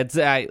yeah, it's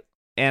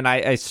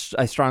I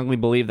strongly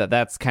believe that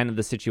that's kind of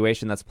the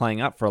situation that's playing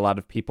out for a lot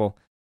of people.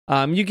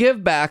 You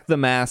give back the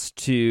mask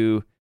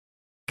to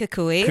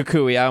Kukui.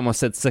 Kukui. I almost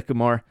said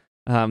Sycamore.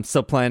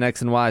 Still playing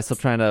X and Y, still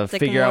trying to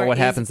figure out Sycamore what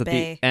is happens at bae.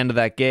 the end of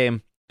that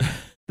game.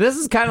 This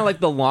is kind of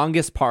like the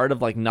longest part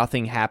of like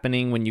nothing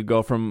happening when you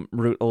go from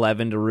Route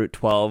 11 to Route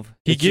 12.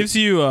 He It's gives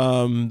you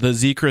the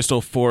Z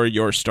Crystal for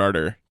your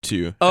starter,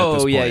 too. Oh, at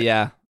this point.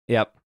 yeah.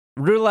 Yep.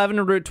 Route 11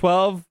 to Route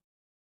 12,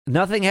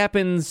 nothing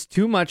happens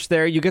too much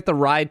there. You get the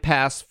ride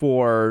pass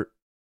for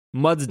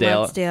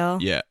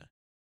Mudsdale. Yeah.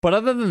 But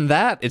other than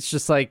that, it's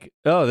just like,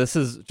 oh, this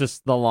is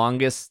just the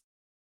longest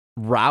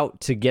route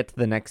to get to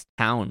the next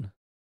town.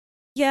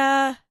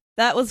 Yeah,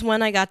 that was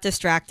when I got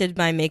distracted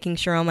by making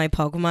sure all my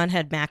Pokemon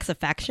had max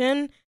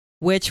affection,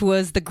 which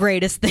was the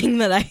greatest thing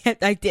that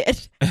I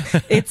did.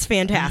 It's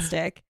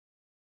fantastic.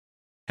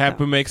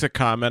 Hapu makes a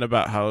comment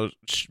about how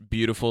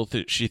beautiful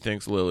she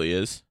thinks Lily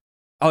is.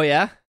 Oh,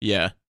 yeah?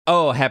 Yeah.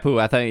 Oh, Hapu,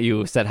 I thought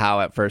you said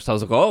how at first. I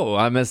was like, oh,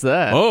 I missed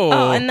that.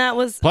 Oh, And that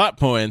was plot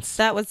points.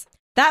 that was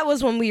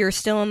when we were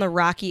still in the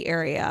Rocky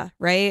area,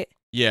 right?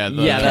 Yeah.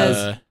 That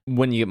was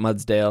when you get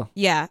Mudsdale.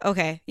 Yeah,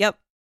 okay. Yep.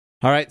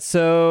 All right,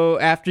 so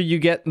after you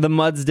get the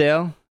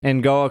Mudsdale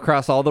and go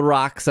across all the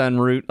rocks on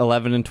Route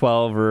 11 and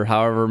 12, or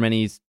however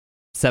many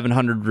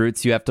 700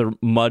 routes you have to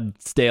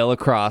Mudsdale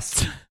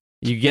across,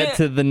 you get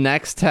to the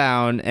next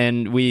town,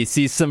 and we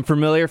see some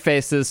familiar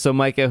faces. So,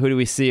 Micah, who do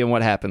we see and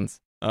what happens?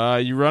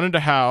 You run into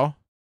Hao,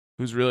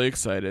 who's really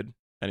excited,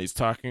 and he's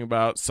talking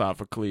about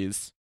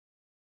Sophocles.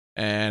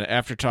 And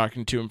after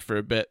talking to him for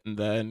a bit, and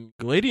then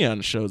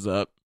Gladion shows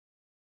up,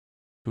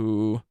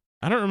 who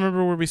I don't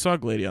remember where we saw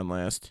Gladion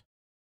last.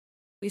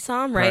 We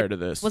saw him Prior right. to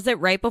this, Was it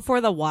right before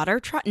the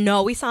water truck?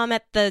 No, we saw him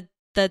at the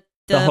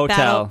hotel.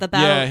 battle. The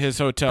battle. yeah, his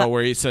hotel but-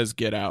 where he says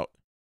 "Get out."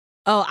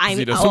 Oh, 'Cause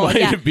he doesn't want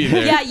you yeah. to be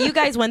there. Yeah, you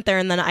guys went there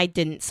and then I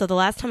didn't. So the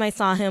last time I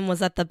saw him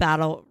was at the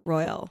Battle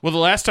Royal. Well, the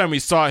last time we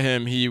saw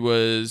him, he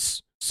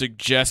was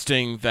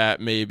suggesting that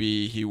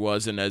maybe he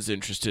wasn't as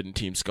interested in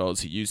Team Skull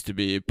as he used to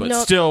be, but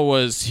No.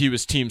 he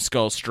was Team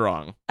Skull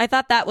strong. I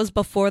thought that was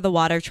before the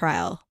water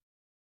trial.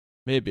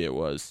 Maybe it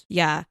was.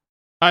 Yeah.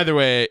 Either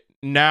way,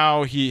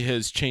 now he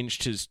has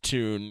changed his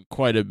tune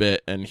quite a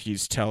bit, and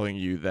he's telling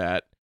you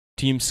that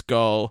Team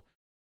Skull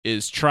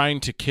is trying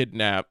to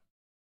kidnap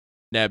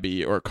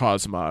Nebby or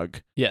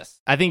Cosmog.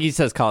 Yes. I think he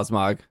says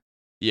Cosmog.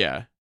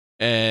 Yeah.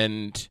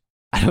 And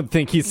I don't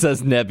think he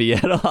says Nebby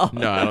at all.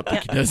 no, I don't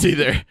think he does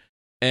either.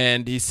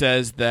 And he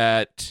says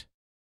that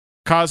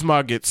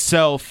Cosmog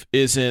itself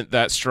isn't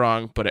that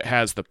strong, but it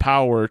has the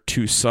power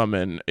to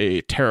summon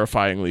a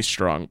terrifyingly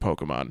strong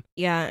Pokemon.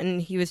 Yeah,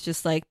 and he was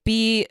just like,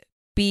 be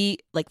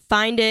like,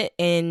 find it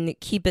and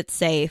keep it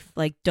safe.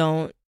 Like,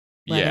 don't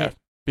let Yeah. it.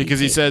 Because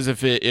he taken. says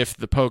if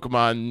the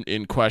Pokemon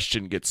in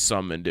question gets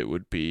summoned, it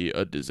would be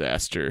a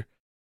disaster.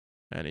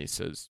 And he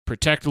says,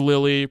 protect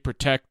Lily,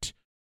 protect...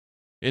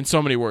 In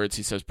so many words,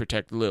 he says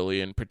protect Lily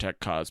and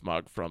protect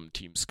Cosmog from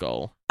Team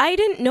Skull. I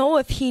didn't know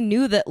if he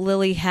knew that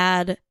Lily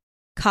had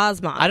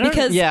Cosmog. I don't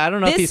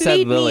know if he this said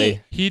made me-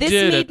 Lily. He This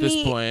did made at this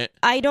me- point.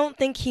 I don't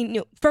think he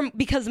knew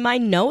because my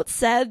notes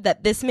said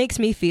that this makes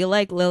me feel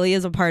like Lily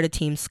is a part of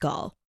Team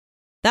Skull.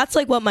 That's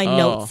like what my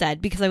note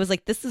said, because I was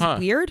like, this is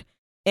weird.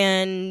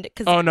 And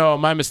because Oh no,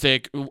 my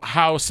mistake.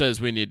 How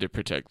says we need to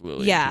protect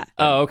Lily? Yeah.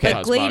 Oh, okay.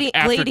 but Cosmog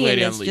after Gladian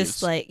is leaves.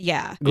 just like,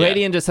 yeah.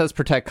 Gladian just says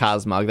protect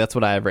Cosmog. That's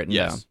what I have written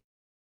Yes. down.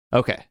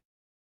 Okay.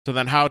 So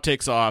then How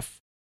takes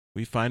off.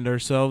 We find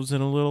ourselves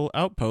in a little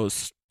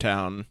outpost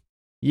town.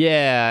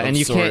 Yeah, Of and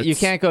you sorts.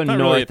 can't go Not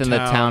really north a in the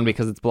town. town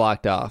because it's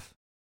blocked off.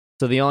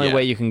 So the only Yeah.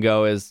 way you can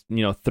go is,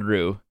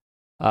 through.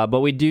 But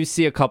we do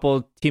see a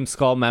couple Team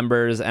Skull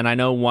members, and I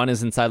know one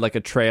is inside like a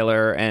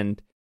trailer,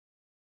 and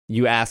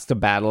you ask to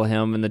battle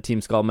him, and the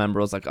Team Skull member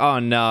was like, "Oh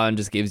no," and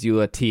just gives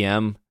you a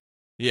TM.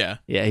 Yeah.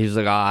 Yeah, he's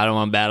like, "Oh, I don't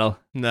want to battle.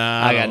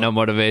 Nah. I got no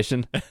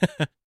motivation."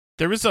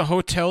 There was a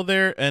hotel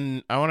there,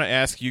 and I want to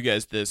ask you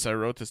guys this. I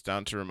wrote this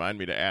down to remind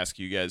me to ask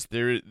you guys.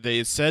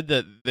 They said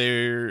that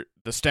the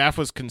staff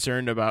was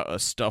concerned about a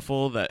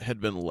Stuffle that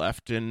had been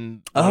left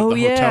in one of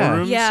the hotel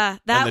rooms. Yeah,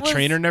 that and the was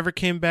trainer never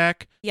came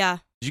back. Yeah.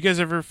 Did you guys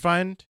ever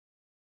find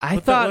I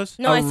what that thought was?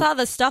 No, I saw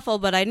the Stuffle,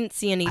 but I didn't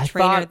see any I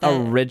trainer thought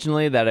that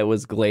originally that it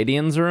was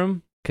Gladian's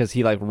room because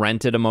he like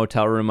rented a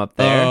motel room up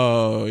there.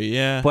 Oh,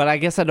 yeah. But I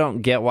guess I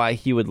don't get why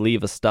he would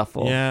leave a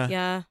Stuffle. Yeah.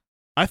 Yeah.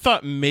 I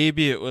thought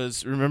maybe it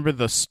was, remember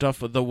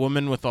the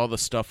woman with all the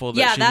Stuffle that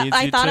Yeah, she that needs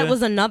I you thought to it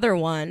was another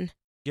one.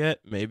 get?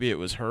 Maybe it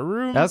was her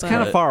room? That was kind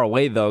of but- far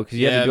away though, because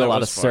you had Yeah, to do a that lot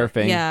of was far.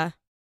 surfing. Yeah.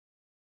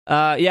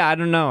 Yeah, I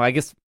don't know. I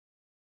guess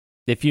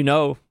if you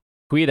know,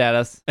 tweet at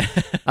us.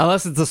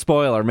 Unless it's a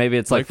spoiler, maybe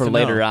it's like Like for to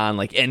later know. on,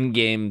 like end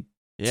game.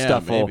 Yeah,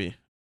 Stuffle. maybe.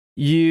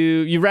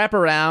 You wrap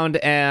around,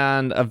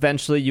 and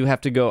eventually you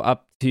have to go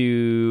up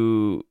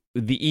to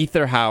the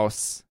Ether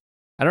House.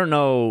 I don't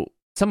know.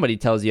 Somebody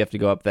tells you have to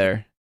go up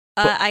there.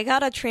 I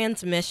got a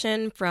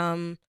transmission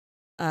from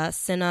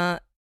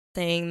Cinna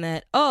saying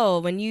that,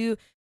 when you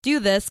do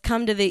this,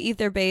 come to the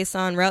Ether base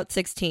on Route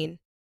 16.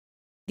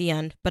 The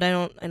end. But I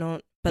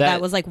don't but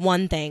that was like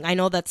one thing. I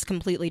know that's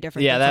completely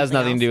different. Yeah, than that has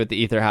something nothing to do else. with the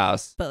Ether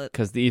House. But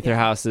Because the Ether yeah.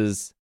 House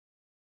is,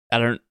 I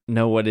don't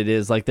know what it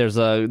is. Like there's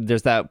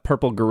that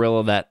purple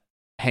gorilla that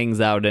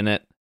hangs out in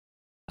it.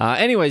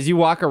 Anyways, you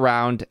walk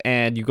around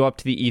and you go up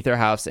to the Ether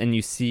House and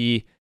you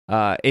see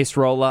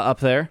Acerola up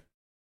there,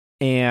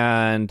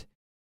 and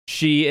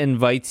she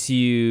invites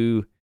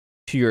you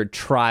to your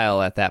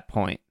trial at that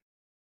point.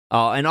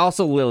 And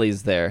also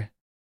Lily's there,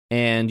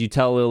 and you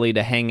tell Lily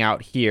to hang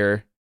out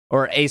here,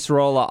 or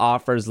Acerola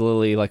offers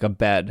Lily like a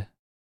bed,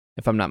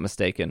 if I'm not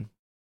mistaken.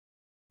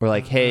 We're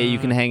like, hey, you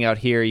can hang out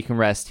here, you can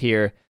rest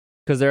here.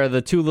 Because there are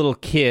the two little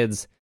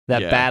kids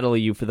that Yeah. battle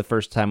you for the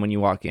first time when you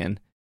walk in.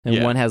 And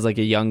Yeah. one has like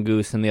a young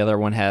goose and the other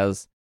one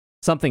has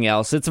something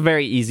else. It's a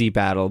very easy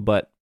battle,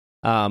 but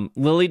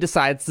Lily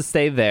decides to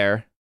stay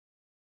there.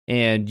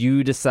 And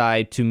you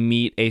decide to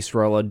meet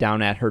Acerola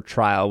down at her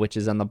trial, which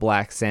is on the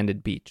black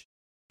sanded beach.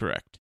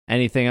 Correct.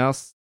 Anything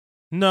else?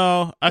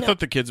 No, I No. thought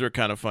the kids were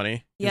kind of funny.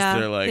 'Cause Yeah,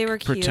 they're like they were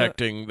cute.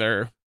 protecting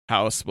their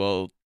house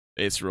while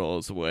Ace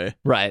rolls away,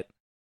 Right.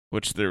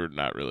 which they're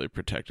not really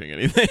protecting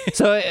anything.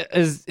 So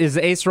is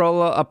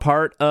Acerola a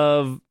part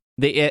of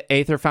the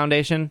Aether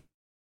Foundation?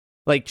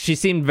 Like she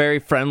seemed very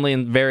friendly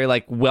and very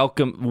like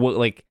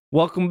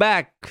welcome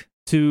back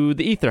to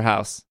the Ether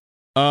House.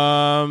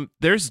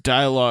 There's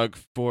dialogue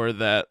for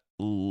that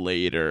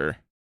later.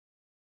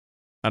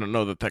 I don't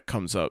know that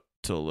comes up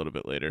till a little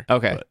bit later.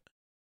 Okay.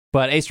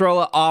 But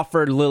Acerola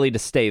offered Lily to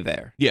stay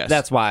there. Yes.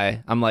 That's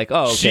why I'm like,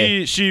 oh,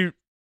 okay. She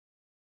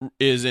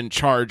is in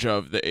charge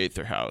of the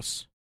Aether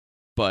House,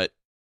 but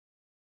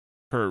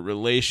her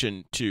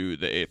relation to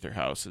the Aether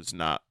House is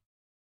not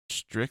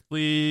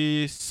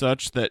strictly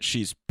such that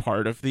she's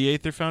part of the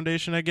Aether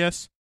Foundation, I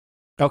guess.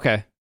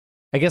 Okay.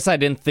 I guess I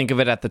didn't think of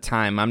it at the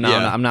time. I'm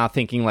not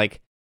thinking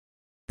like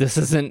this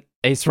isn't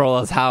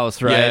Acerola's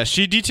house, right? Yeah,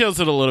 she details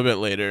it a little bit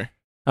later.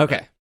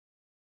 Okay.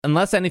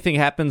 Unless anything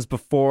happens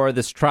before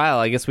this trial,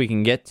 I guess we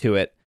can get to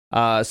it.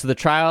 So the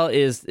trial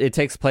it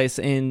takes place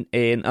in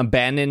an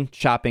abandoned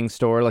shopping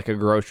store, like a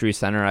grocery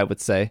center, I would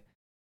say.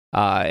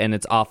 And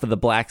it's off of the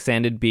black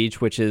sanded beach,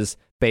 which is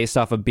based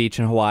off a beach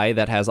in Hawaii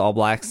that has all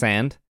black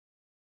sand.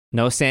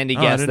 No sandy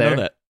I gas didn't there.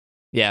 know that.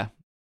 Yeah.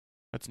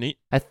 That's neat.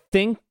 I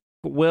think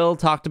Will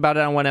talked about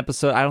it on one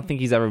episode. I don't think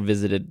he's ever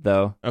visited,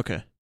 though.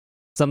 Okay.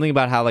 Something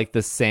about how, like,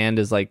 the sand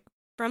is, like...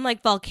 From,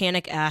 like,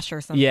 volcanic ash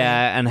or something.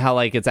 Yeah, and how,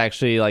 like, it's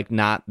actually, like,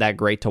 not that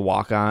great to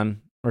walk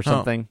on or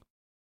something.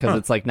 Because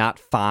it's, like, not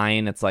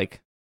fine. It's,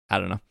 like, I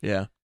don't know.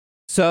 Yeah.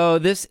 So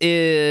this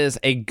is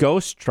a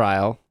ghost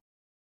trial,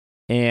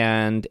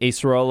 and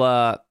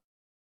Acerola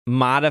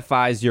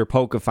modifies your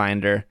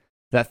Pokefinder,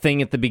 that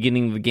thing at the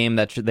beginning of the game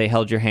that they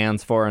held your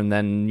hands for, and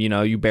then, you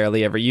know, you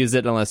barely ever use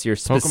it unless you're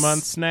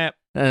Pokemon Snap.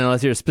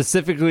 unless you're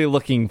specifically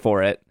looking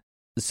for it.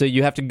 So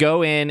you have to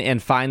go in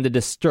and find the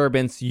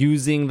disturbance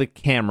using the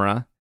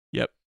camera.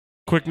 Yep.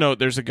 Quick note,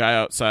 there's a guy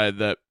outside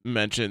that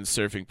mentions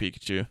surfing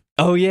Pikachu.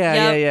 Oh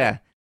yeah, Yep.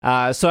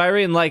 yeah. So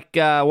Irene, like,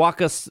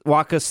 walk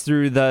us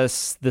through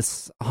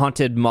this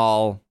haunted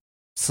mall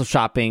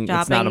shopping.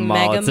 It's not a mall.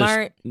 Mega It's a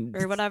Mart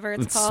or whatever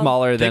it's called.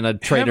 smaller than a They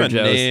Trader have a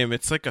Joe's. name.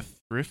 It's like a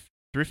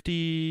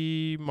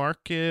thrifty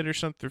market or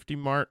something. Thrifty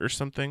Mart or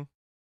something.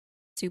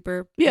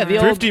 Super. Yeah, the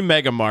old- Thrifty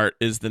Mega Mart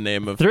is the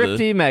name of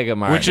Thrifty Mega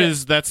Mart.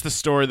 that's the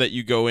store that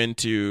you go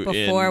into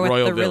Before in with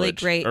Royal the really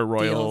Village great or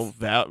Royal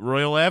deals.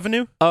 Royal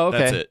Avenue. Oh, okay.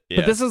 That's it. Yeah.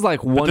 But this is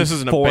like one. this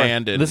is an fourth-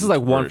 abandoned This is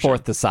like version.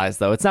 1/4 the size,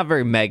 though. It's not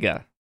very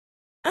mega.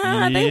 They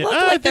Yeah, look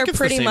I like they're think it's the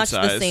pretty same much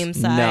the size. same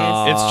size.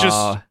 No, It's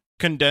just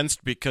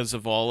condensed because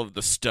of all of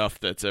the stuff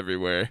that's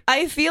everywhere.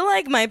 I feel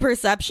like my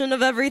perception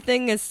of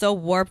everything is so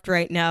warped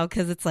right now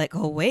because it's like,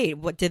 oh wait,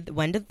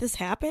 when did this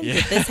happen? Yeah.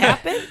 Did this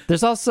happen?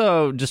 There's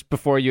also, just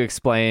before you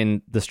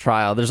explain this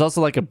trial, there's also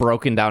like a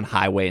broken down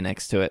highway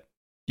next to it,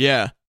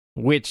 Yeah,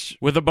 which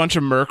with a bunch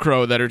of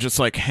Murkrow that are just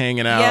like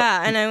hanging out.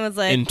 Yeah, and I was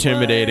like,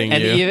 Intimidating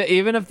what? and you.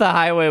 even if the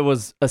highway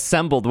was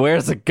assembled,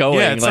 where's it going?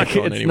 Yeah, it's like, not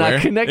going it's anywhere.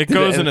 not connected. It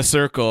goes to in a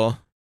circle.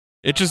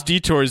 It just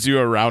detours you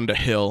around a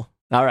hill.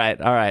 All right.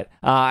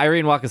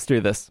 Irene, walk us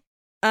through this.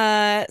 So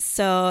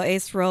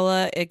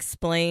Acerola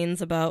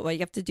explains about what you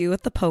have to do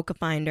with the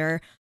Pokefinder.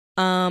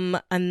 And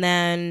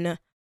then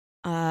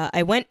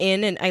I went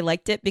in and I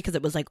liked it because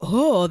it was like,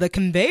 oh, the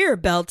conveyor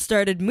belt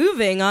started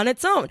moving on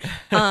its own.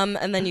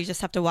 And then you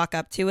just have to walk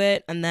up to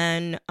it, and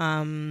then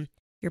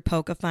your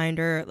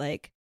Pokefinder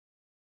like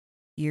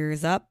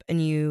gears up,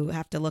 and you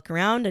have to look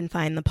around and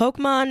find the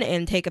Pokemon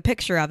and take a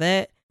picture of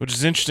it. Which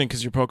is interesting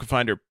because your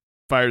Pokefinder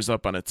fires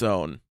up on its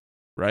own,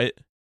 right?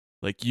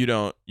 Like you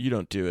don't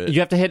do it. You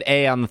have to hit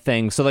A on the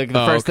thing. So like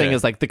the first thing okay.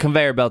 is like the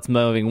conveyor belt's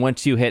moving.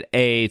 Once you hit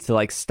A to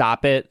like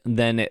stop it,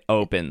 then it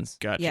opens.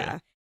 Gotcha. Yeah.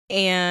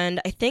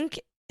 And I think,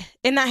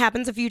 and that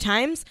happens a few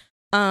times.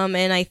 And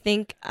I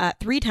think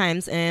 3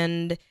 times,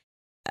 and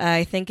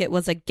I think it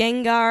was a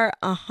Gengar,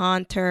 a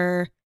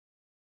Haunter,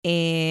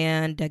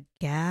 and a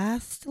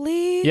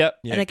Ghastly. Yep.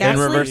 Yeah, And a in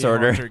Ghastly? reverse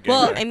order. Haunter,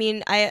 Well, Gengar. I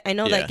mean, I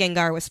know that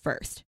Gengar was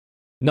first.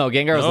 No,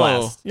 Gengar was No.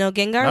 last. No,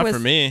 Gengar Not was for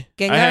me.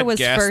 I Gengar had was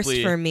Ghastly.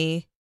 first for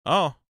me.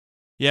 Oh,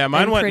 yeah,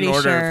 mine I'm went in pretty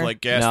order sure. of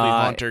like Ghastly, No,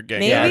 Haunter,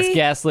 Gengar. Yeah, Maybe? it's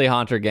Ghastly,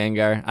 Haunter,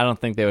 Gengar. I don't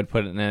think they would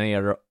put it in any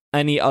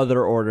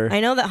other order. I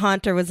know that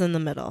Haunter was in the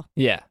middle.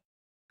 Yeah,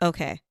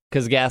 Okay.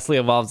 because Ghastly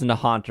evolves into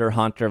Haunter,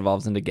 Haunter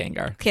evolves into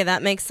Gengar. Okay,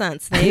 that makes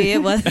sense. Maybe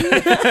it was.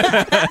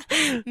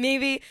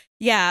 Maybe,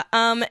 yeah.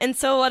 And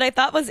so what I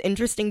thought was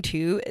interesting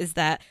too is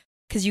that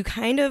because you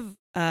kind of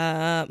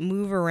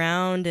move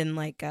around in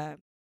like a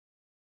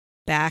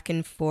back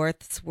and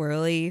forth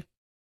swirly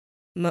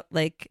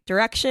like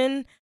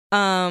direction,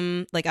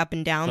 like up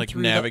and down, Like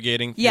through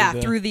navigating.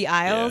 through the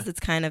aisles. It's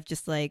kind of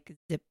just like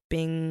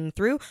zipping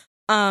through.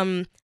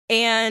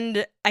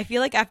 And I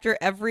feel like after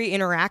every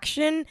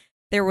interaction,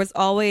 there was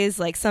always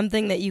like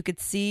something that you could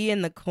see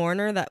in the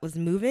corner that was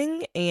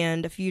moving,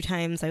 and a few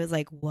times I was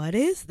like, what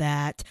is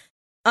that?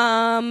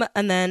 And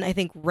then I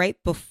think right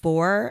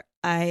before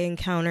I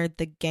encountered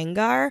the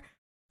Gengar,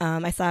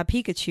 I saw a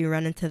Pikachu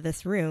run into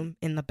this room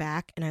in the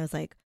back, and I was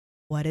like,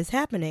 what is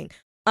happening?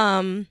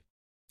 And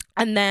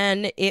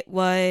then it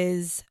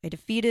was, I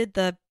defeated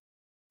the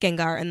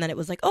Gengar, and then it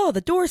was like, oh, the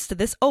doors to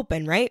this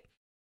open, right?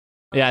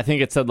 Yeah, I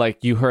think it said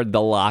like you heard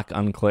the lock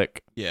unclick.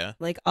 Yeah.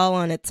 Like all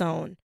on its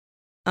own.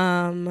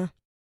 And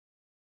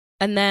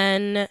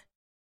then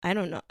I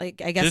don't know,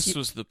 like I guess This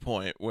was the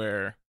point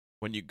where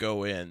when you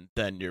go in,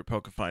 then your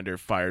Pokefinder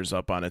fires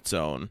up on its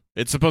own.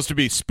 It's supposed to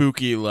be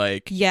spooky,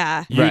 like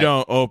yeah. you Right.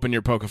 don't open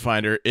your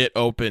Pokefinder, it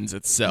opens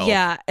itself.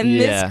 Yeah, and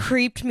Yeah. this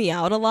creeped me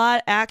out a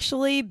lot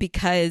actually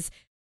because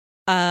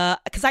I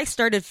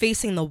started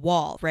facing the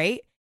wall,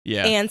 right?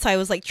 Yeah. And so I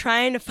was like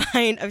trying to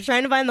find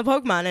the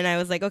Pokemon, and I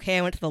was like, okay,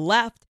 I went to the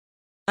left,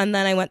 and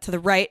then I went to the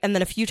right, and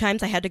then a few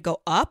times I had to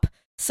go up,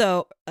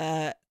 so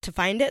to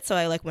find it. So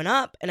I like went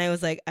up, and I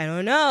was like, I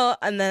don't know,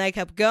 and then I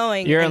kept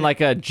going. You're in and-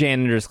 like a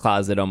janitor's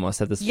closet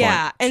almost at this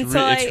yeah, point. and it's,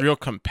 so it's real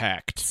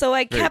compact. So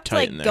I Very kept tight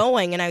like in there.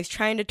 going, and I was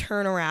trying to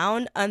turn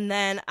around, and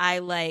then I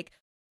like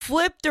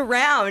flipped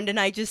around and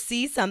I just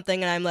see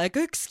something and I'm like,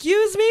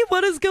 excuse me,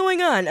 what is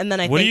going on? And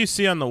then What do you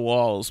see on the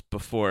walls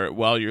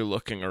while you're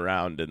looking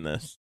around in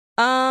this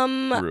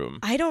room?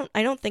 I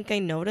don't think I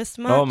noticed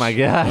much. Oh my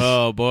gosh.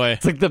 Oh boy.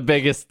 It's like the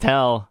biggest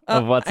tell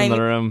of what's in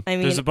the room. I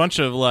mean, There's a bunch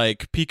of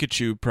like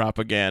Pikachu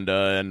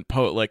propaganda and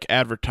like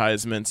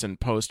advertisements and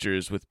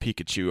posters with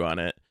Pikachu on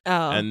it.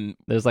 oh. And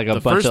There's like a the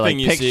bunch first of like thing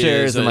you see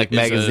pictures is and like is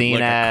magazine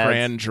like ads. a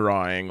crayon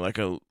drawing, like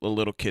a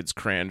little kid's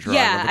crayon drawing.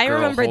 Yeah, of a I girl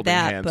remembered holding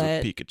that, hands but-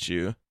 with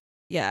Pikachu.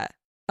 yeah.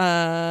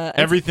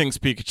 Everything's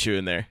Pikachu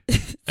in there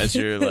as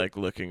you're like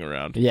looking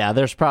around. Yeah,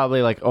 there's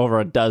probably like over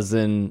a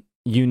dozen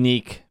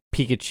unique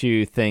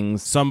Pikachu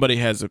things. Somebody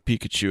has a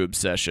Pikachu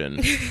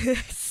obsession,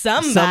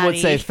 Somebody. Some would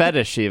say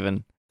fetish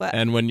even. What?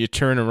 and when you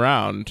turn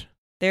around,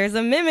 There's a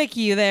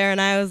Mimikyu there,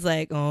 and I was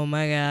like, oh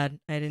my god,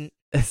 I didn't.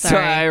 So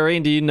Sorry.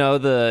 Irene, do you know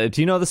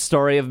the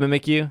story of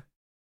Mimikyu?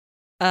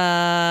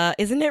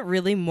 Isn't it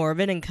really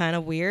morbid and kind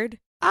of weird?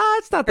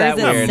 It's not Or that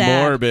is it weird.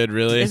 sad? morbid,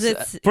 really. Is it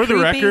For the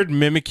creepy? record,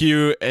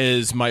 Mimikyu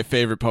is my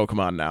favorite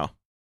Pokemon now.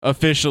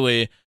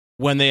 Officially,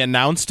 when they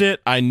announced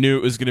it, I knew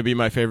it was going to be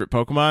my favorite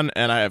Pokemon,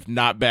 and I have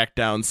not backed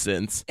down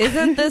since.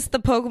 Isn't this the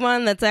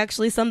Pokemon that's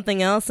actually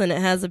something else and it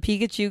has a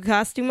Pikachu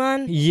costume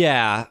on?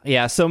 Yeah.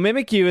 So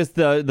Mimikyu is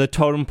the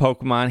totem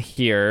Pokemon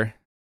here.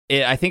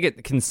 I think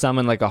it can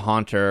summon like a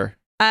Haunter.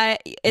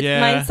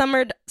 Yeah.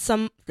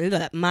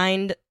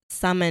 Mind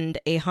summoned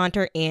a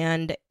Haunter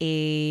and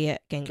a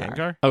Gengar.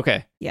 Gengar?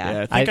 Yeah.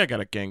 Yeah, I think I got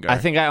a Gengar. I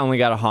think I only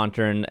got a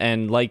Haunter,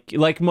 and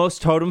like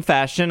most totem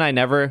fashion, I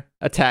never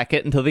attack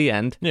it until the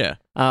end. Yeah.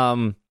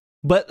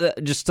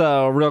 But just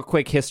a real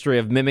quick history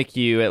of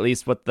Mimikyu, at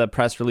least what the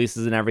press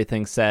releases and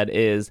everything said,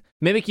 is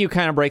Mimikyu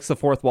kind of breaks the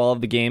fourth wall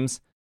of the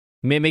games.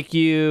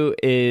 Mimikyu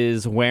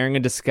is wearing a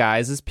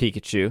disguise as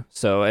Pikachu,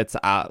 so it's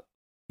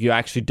you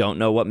actually don't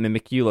know what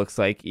Mimikyu looks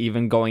like,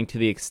 even going to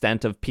the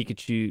extent of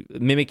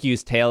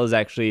Mimikyu's tail is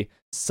actually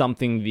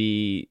something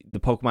the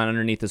Pokemon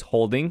underneath is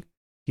holding.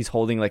 He's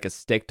holding like a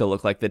stick to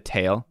look like the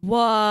tail.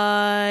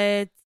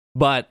 What?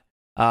 But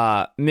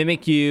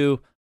Mimikyu,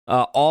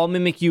 all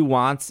Mimikyu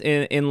wants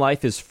in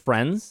life is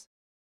friends,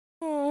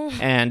 Oh.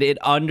 and it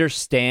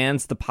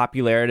understands the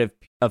popularity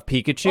of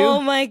Pikachu.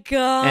 Oh my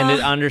god. And it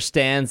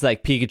understands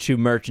like Pikachu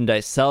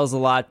merchandise sells a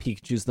lot.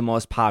 Pikachu's the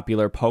most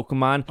popular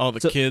Pokemon. All the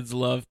kids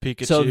love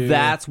Pikachu. So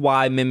that's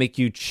why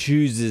Mimikyu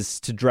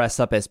chooses to dress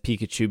up as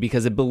Pikachu,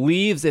 because it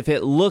believes if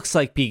it looks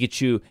like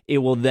Pikachu, it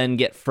will then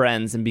get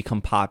friends and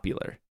become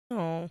popular.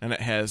 Oh. And it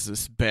has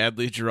this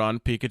badly drawn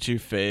Pikachu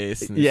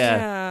face and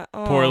Yeah.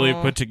 poorly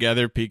Aw. put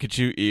together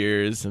Pikachu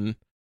ears, and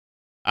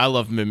I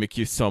love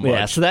Mimikyu so much.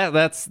 Yeah, so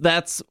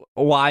that's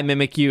why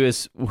Mimikyu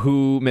is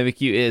who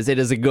Mimikyu is. It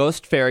is a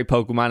ghost fairy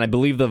Pokemon. I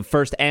believe the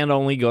first and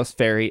only ghost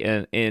fairy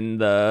in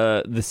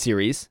the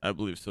series. I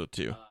believe so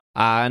too.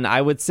 And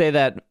I would say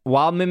that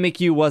while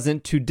Mimikyu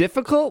wasn't too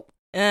difficult,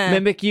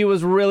 Mimikyu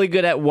was really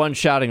good at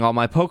one-shotting all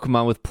my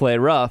Pokemon with Play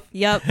Rough.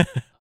 Yep.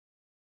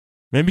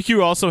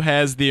 Mimikyu also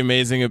has the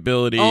amazing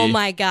ability. Oh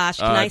my gosh.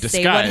 Can I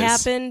say what disguise.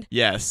 happened?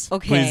 Yes.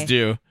 Okay. Please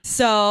do.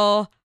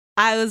 So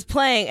I was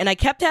playing and I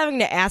kept having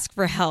to ask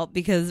for help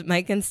because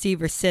Mike and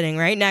Steve were sitting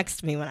right next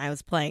to me when I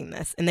was playing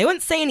this. And they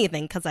wouldn't say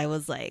anything because I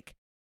was like,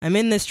 I'm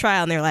in this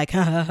trial. And they're like,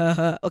 ha, ha, ha,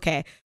 ha.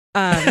 Okay.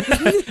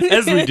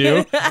 As we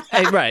do.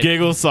 Hey, right.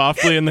 Giggle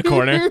softly in the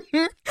corner.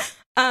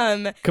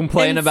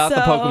 Complain and about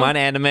the so- Pokemon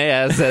anime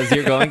as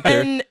you're going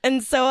through.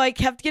 And so I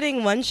kept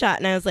getting one shot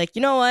and I was like,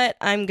 you know what?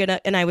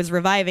 And I was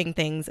reviving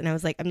things and I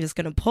was like, I'm just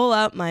going to pull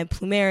out my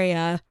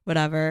Plumeria,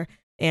 whatever,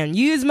 and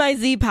use my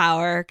Z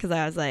power because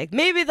I was like,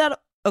 maybe that'll,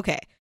 okay.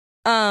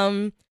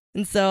 And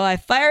so I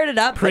fired it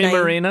up. and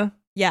Primarina?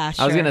 Yeah,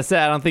 sure. I was going to say,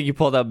 I don't think you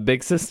pulled up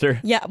Big Sister.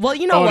 Yeah, well,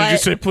 you know Oh, what? did you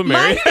say Plumeria?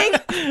 My thing,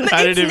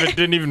 I its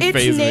didn't even its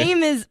phase me.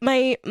 name is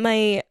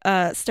my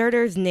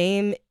starter's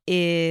name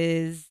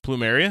is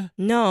Plumeria?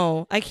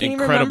 no, I can't even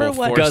Incredible remember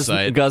what. force.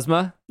 Foresight.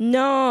 Guzma?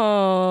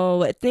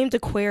 No, it's named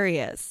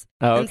Aquarius.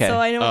 Oh, And okay. so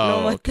I don't know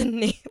Oh, what the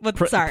name.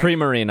 Sorry.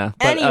 Primarina.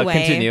 But Anyway.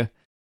 continue.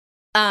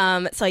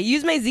 So I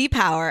used my Z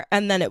power,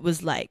 and then it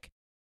was like,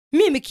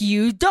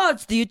 Mimikyu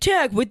dodged the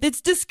attack with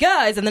its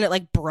disguise, and then it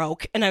like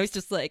broke, and I was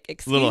just like,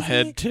 excuse Little me?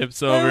 head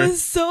tips I over.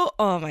 was so,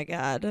 oh my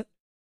god.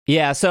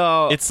 Yeah,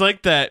 so It's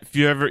like that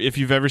if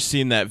you've ever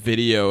seen that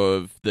video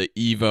of the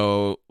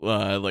Evo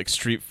like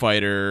Street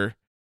Fighter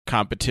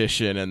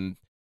competition, and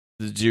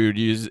the dude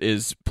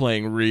is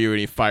playing Ryu and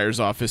he fires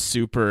off his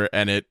super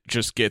and it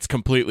just gets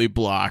completely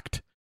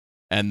blocked,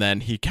 and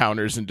then he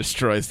counters and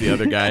destroys the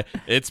other guy.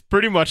 It's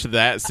pretty much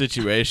that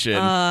situation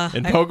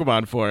in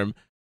Pokemon form.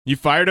 You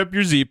fired up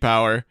your Z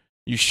power,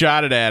 you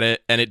shot it at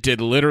it, and it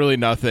did literally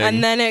nothing.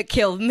 and then it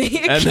killed me.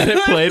 And then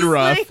it played I was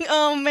rough. like,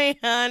 oh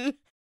man.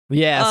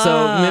 yeah, so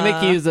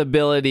Mimikyu's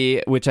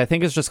ability, which I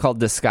think is just called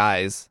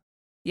Disguise,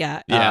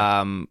 Yeah.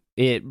 Yeah.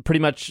 it pretty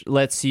much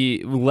lets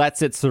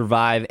it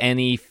survive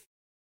any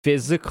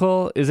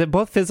physical. Is it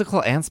both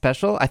physical and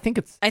special? I think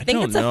it's. I think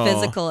don't it's know. a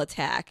physical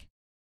attack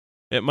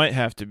It might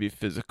have to be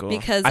physical.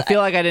 because I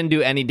feel like I didn't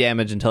do any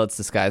damage until its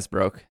disguise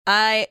broke.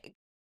 I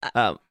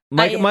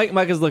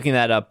Mike is looking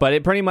that up, but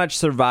it pretty much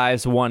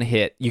survives one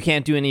hit. You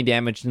can't do any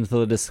damage until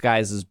the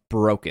disguise is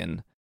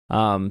broken.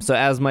 So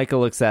as Micah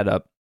looks that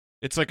up,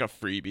 It's like a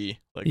freebie.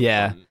 Like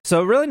yeah.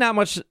 So really not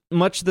much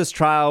of this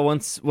trial.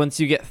 Once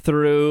you get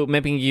through,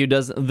 Mimikyu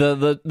does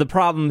the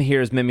problem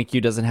here is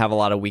Mimikyu doesn't have a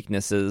lot of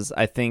weaknesses.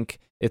 I think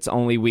its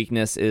only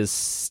weakness is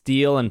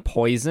steel and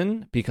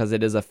poison because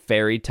it is a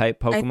fairy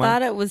type Pokemon. I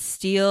thought it was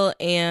steel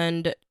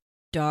and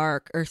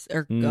dark or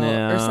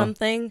No. or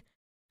something.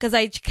 Because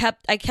I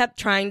kept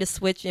trying to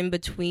switch in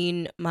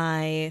between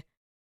my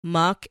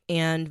Muck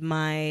and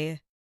my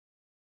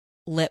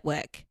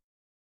Litwick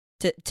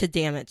to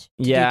damage.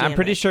 to do Yeah, I'm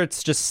pretty damage. sure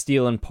it's just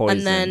steel and poison.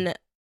 And then,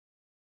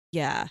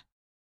 yeah,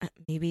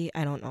 maybe,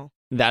 I don't know.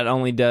 that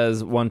only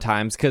does one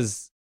times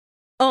because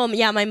Oh,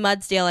 yeah, my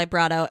Mudsdale I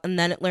brought out, and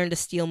then it learned a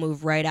steel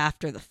move right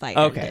after the fight.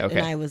 Okay, ended, okay.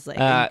 And I was like,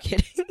 are you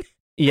kidding?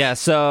 yeah.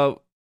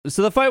 So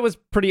the fight was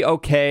pretty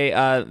okay.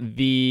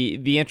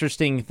 The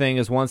interesting thing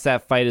is once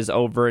that fight is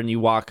over and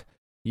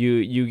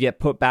you get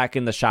put back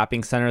in the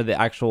shopping center, the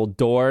actual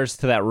doors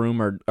to that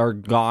room are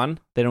gone.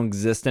 They don't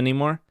exist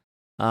anymore.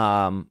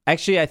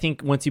 Actually, I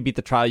think once you beat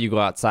the trial, you go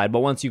outside. But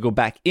once you go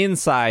back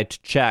inside to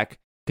check,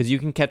 because you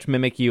can catch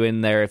Mimikyu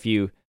in there if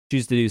you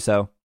choose to do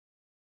so,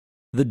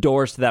 the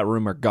doors to that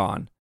room are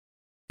gone.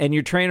 And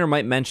your trainer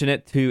might mention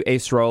it to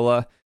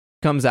Acerola.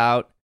 Comes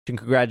out, she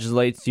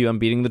congratulates you on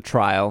beating the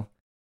trial.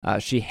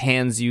 She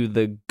hands you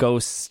the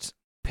ghost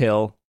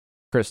pill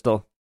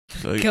crystal.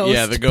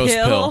 Yeah, the ghost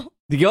pill.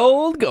 The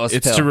old ghost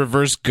It's pill. to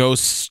reverse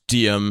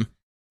ghostium,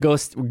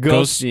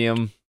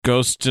 Ghostium.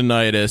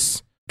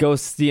 ghostinitis.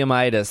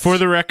 Ghostiumitis. For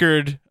the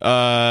record,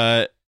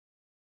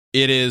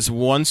 it is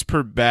once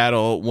per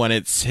battle when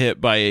it's hit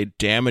by a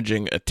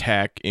damaging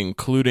attack,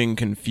 including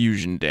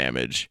confusion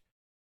damage.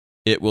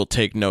 It will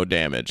take no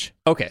damage.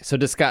 Okay,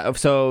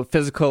 so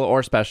physical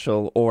or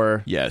special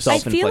or Yes.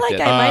 self-inflicted. I feel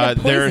like I might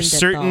have there are poisoned it,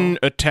 certain though.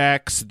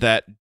 attacks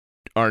that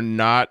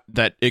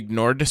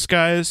ignore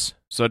disguise,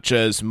 such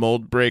as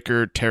Mold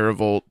Breaker,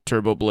 Terravolt,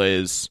 Turbo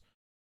Blaze,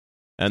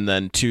 and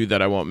then two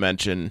that I won't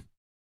mention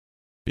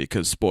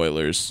because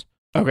spoilers.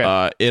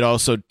 Okay. It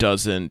also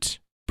doesn't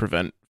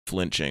prevent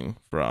flinching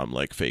from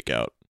like fake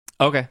out.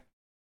 Okay.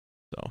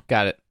 So.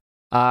 Got it.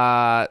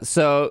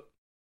 So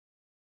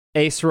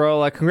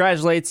Acerola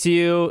congratulates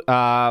you.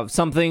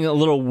 Something a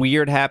little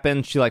weird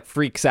happened. She like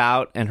freaks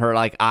out and her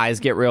like eyes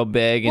get real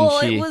big and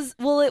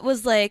it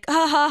was like,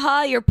 ha ha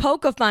ha, your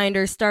Poke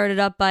Finder started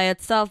up by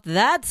itself.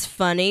 That's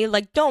funny.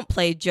 Like, don't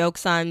play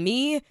jokes on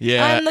me.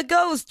 Yeah. I'm the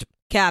ghost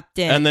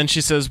captain. And then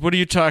she says, "What are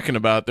you talking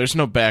about? There's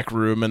no back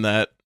room in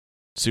that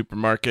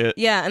supermarket."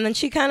 yeah, and then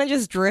she kind of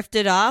just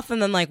drifted off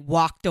and then like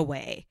walked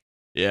away.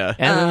 Yeah.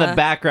 and in the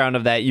background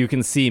of that you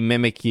can see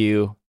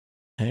Mimikyu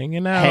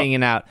Hanging out.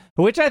 hanging out,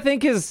 which I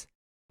think is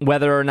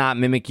whether or not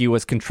Mimikyu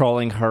was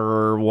controlling her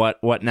or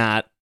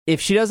whatnot.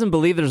 If she doesn't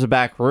believe there's a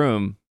back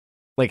room,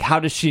 like how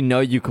does she know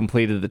you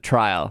completed the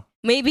trial?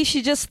 Maybe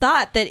she just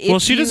thought that if Well,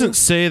 she you- doesn't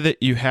say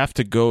that you have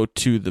to go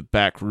to the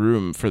back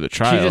room for the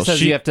trial. She just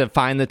says you have to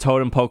find the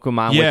totem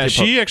Pokemon. Yeah, with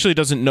your she actually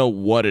doesn't know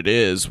what it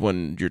is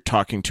when you're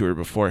talking to her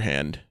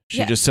beforehand. She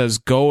Yeah. just says,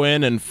 "Go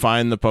in and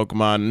find the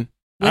Pokemon."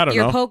 I with don't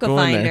your know. Poke Go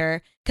in there.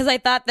 Finder. Because I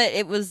thought that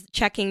it was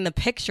checking the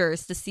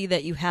pictures to see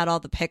that you had all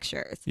the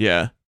pictures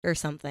Yeah. or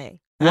something.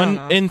 I don't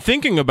know. In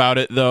thinking about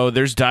it, though,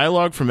 there's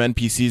dialogue from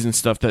NPCs and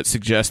stuff that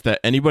suggests that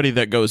anybody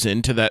that goes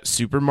into that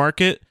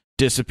supermarket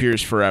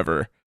disappears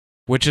forever,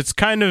 which it's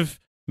kind of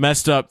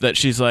messed up that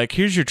she's like,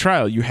 "Here's your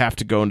trial. You have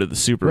to go into the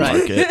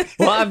supermarket."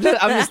 well, I'm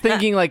just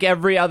thinking like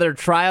every other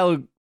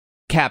trial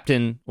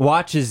captain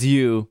watches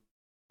you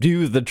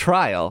do the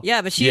trial.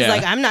 Yeah, but she's Yeah.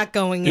 like, I'm not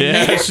going in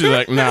Yeah, there. she's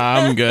like, "Nah,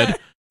 I'm good."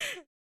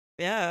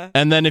 Yeah.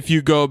 And then if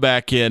you go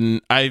back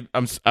in,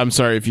 I'm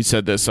sorry if you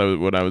said this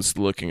when I was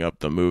looking up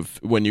the move.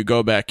 When you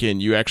go back in,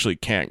 you actually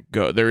can't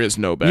go. There is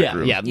no back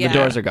room. Yeah, the Yeah.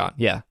 doors are gone.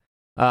 Yeah.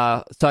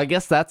 So I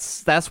guess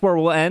that's where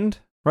we'll end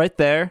right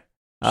there.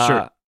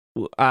 Sure.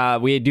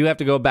 We do have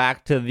to go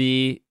back to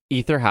the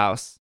Ether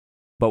House,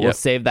 but we'll Yep.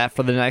 save that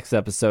for the next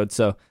episode.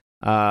 So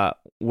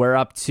we're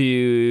up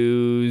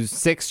to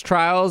 6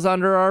 trials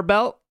under our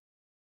belt.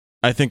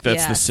 I think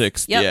that's the Yes.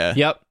 6th. Yep. Yeah.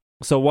 Yep.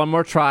 So one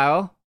more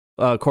trial,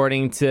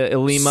 according to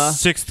Ilima.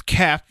 Sixth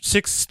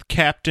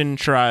captain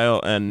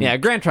trial, and Yeah,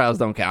 grand trials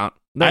don't count.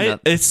 They're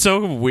not- it's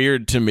so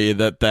weird to me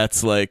that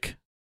that's like,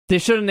 they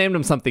should have named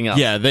them something else.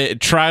 yeah,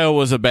 trial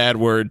was a bad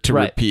word to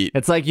Right. repeat.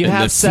 It's like you in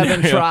have this 7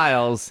 scenario.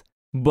 trials,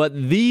 but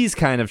these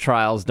kind of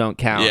trials don't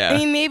count. Yeah. I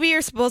mean, maybe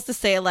you're supposed to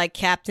say like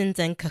captains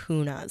and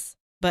kahunas,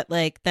 but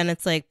like then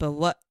it's like, but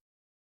what?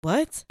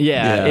 What?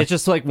 Yeah, Yeah. it's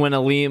just like when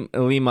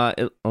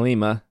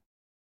Ilima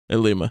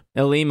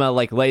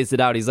like lays it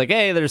out. He's like,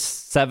 "Hey, there's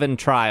 7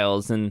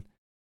 trials," and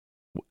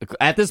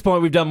at this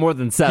point, we've done more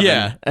than 7.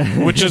 Yeah,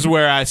 which is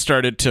where I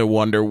started to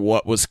wonder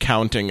what was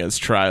counting as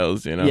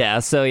trials. You know? yeah.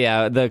 So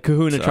yeah, the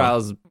Kahuna So.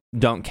 trials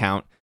don't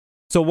count.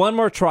 So one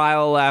more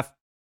trial left.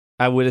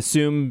 I would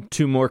assume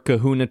 2 more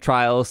Kahuna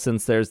trials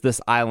since there's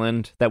this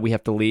island that we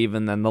have to leave,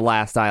 and then the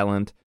last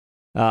island.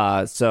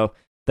 So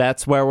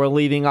that's where we're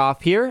leaving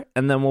off here.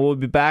 And then when we'll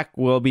be back,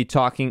 we'll be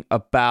talking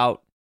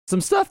about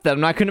some stuff that I'm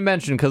not going to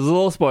mention because it's a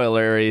little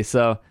spoilery.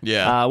 So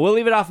Yeah. we'll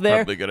leave it off there.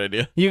 Probably a good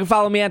idea. You can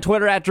follow me on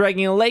Twitter at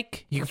Dragging a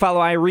Lake. You can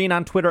follow Irene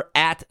on Twitter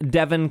at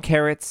Devin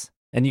Carrots.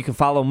 And you can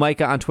follow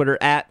Micah on Twitter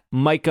at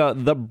Micah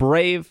the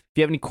Brave. If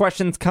you have any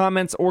questions,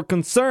 comments, or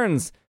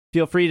concerns,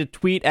 feel free to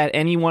tweet at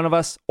any one of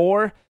us,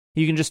 or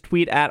you can just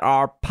tweet at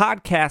our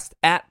podcast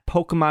at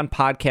Pokemon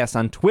Podcast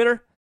on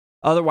Twitter.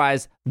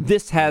 Otherwise,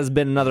 this has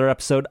been another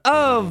episode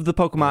of the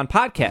Pokemon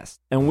Podcast,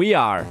 and we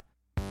are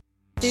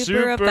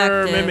Super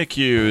effective.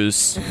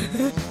 Mimikyus.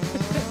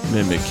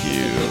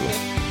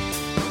 Mimikyu.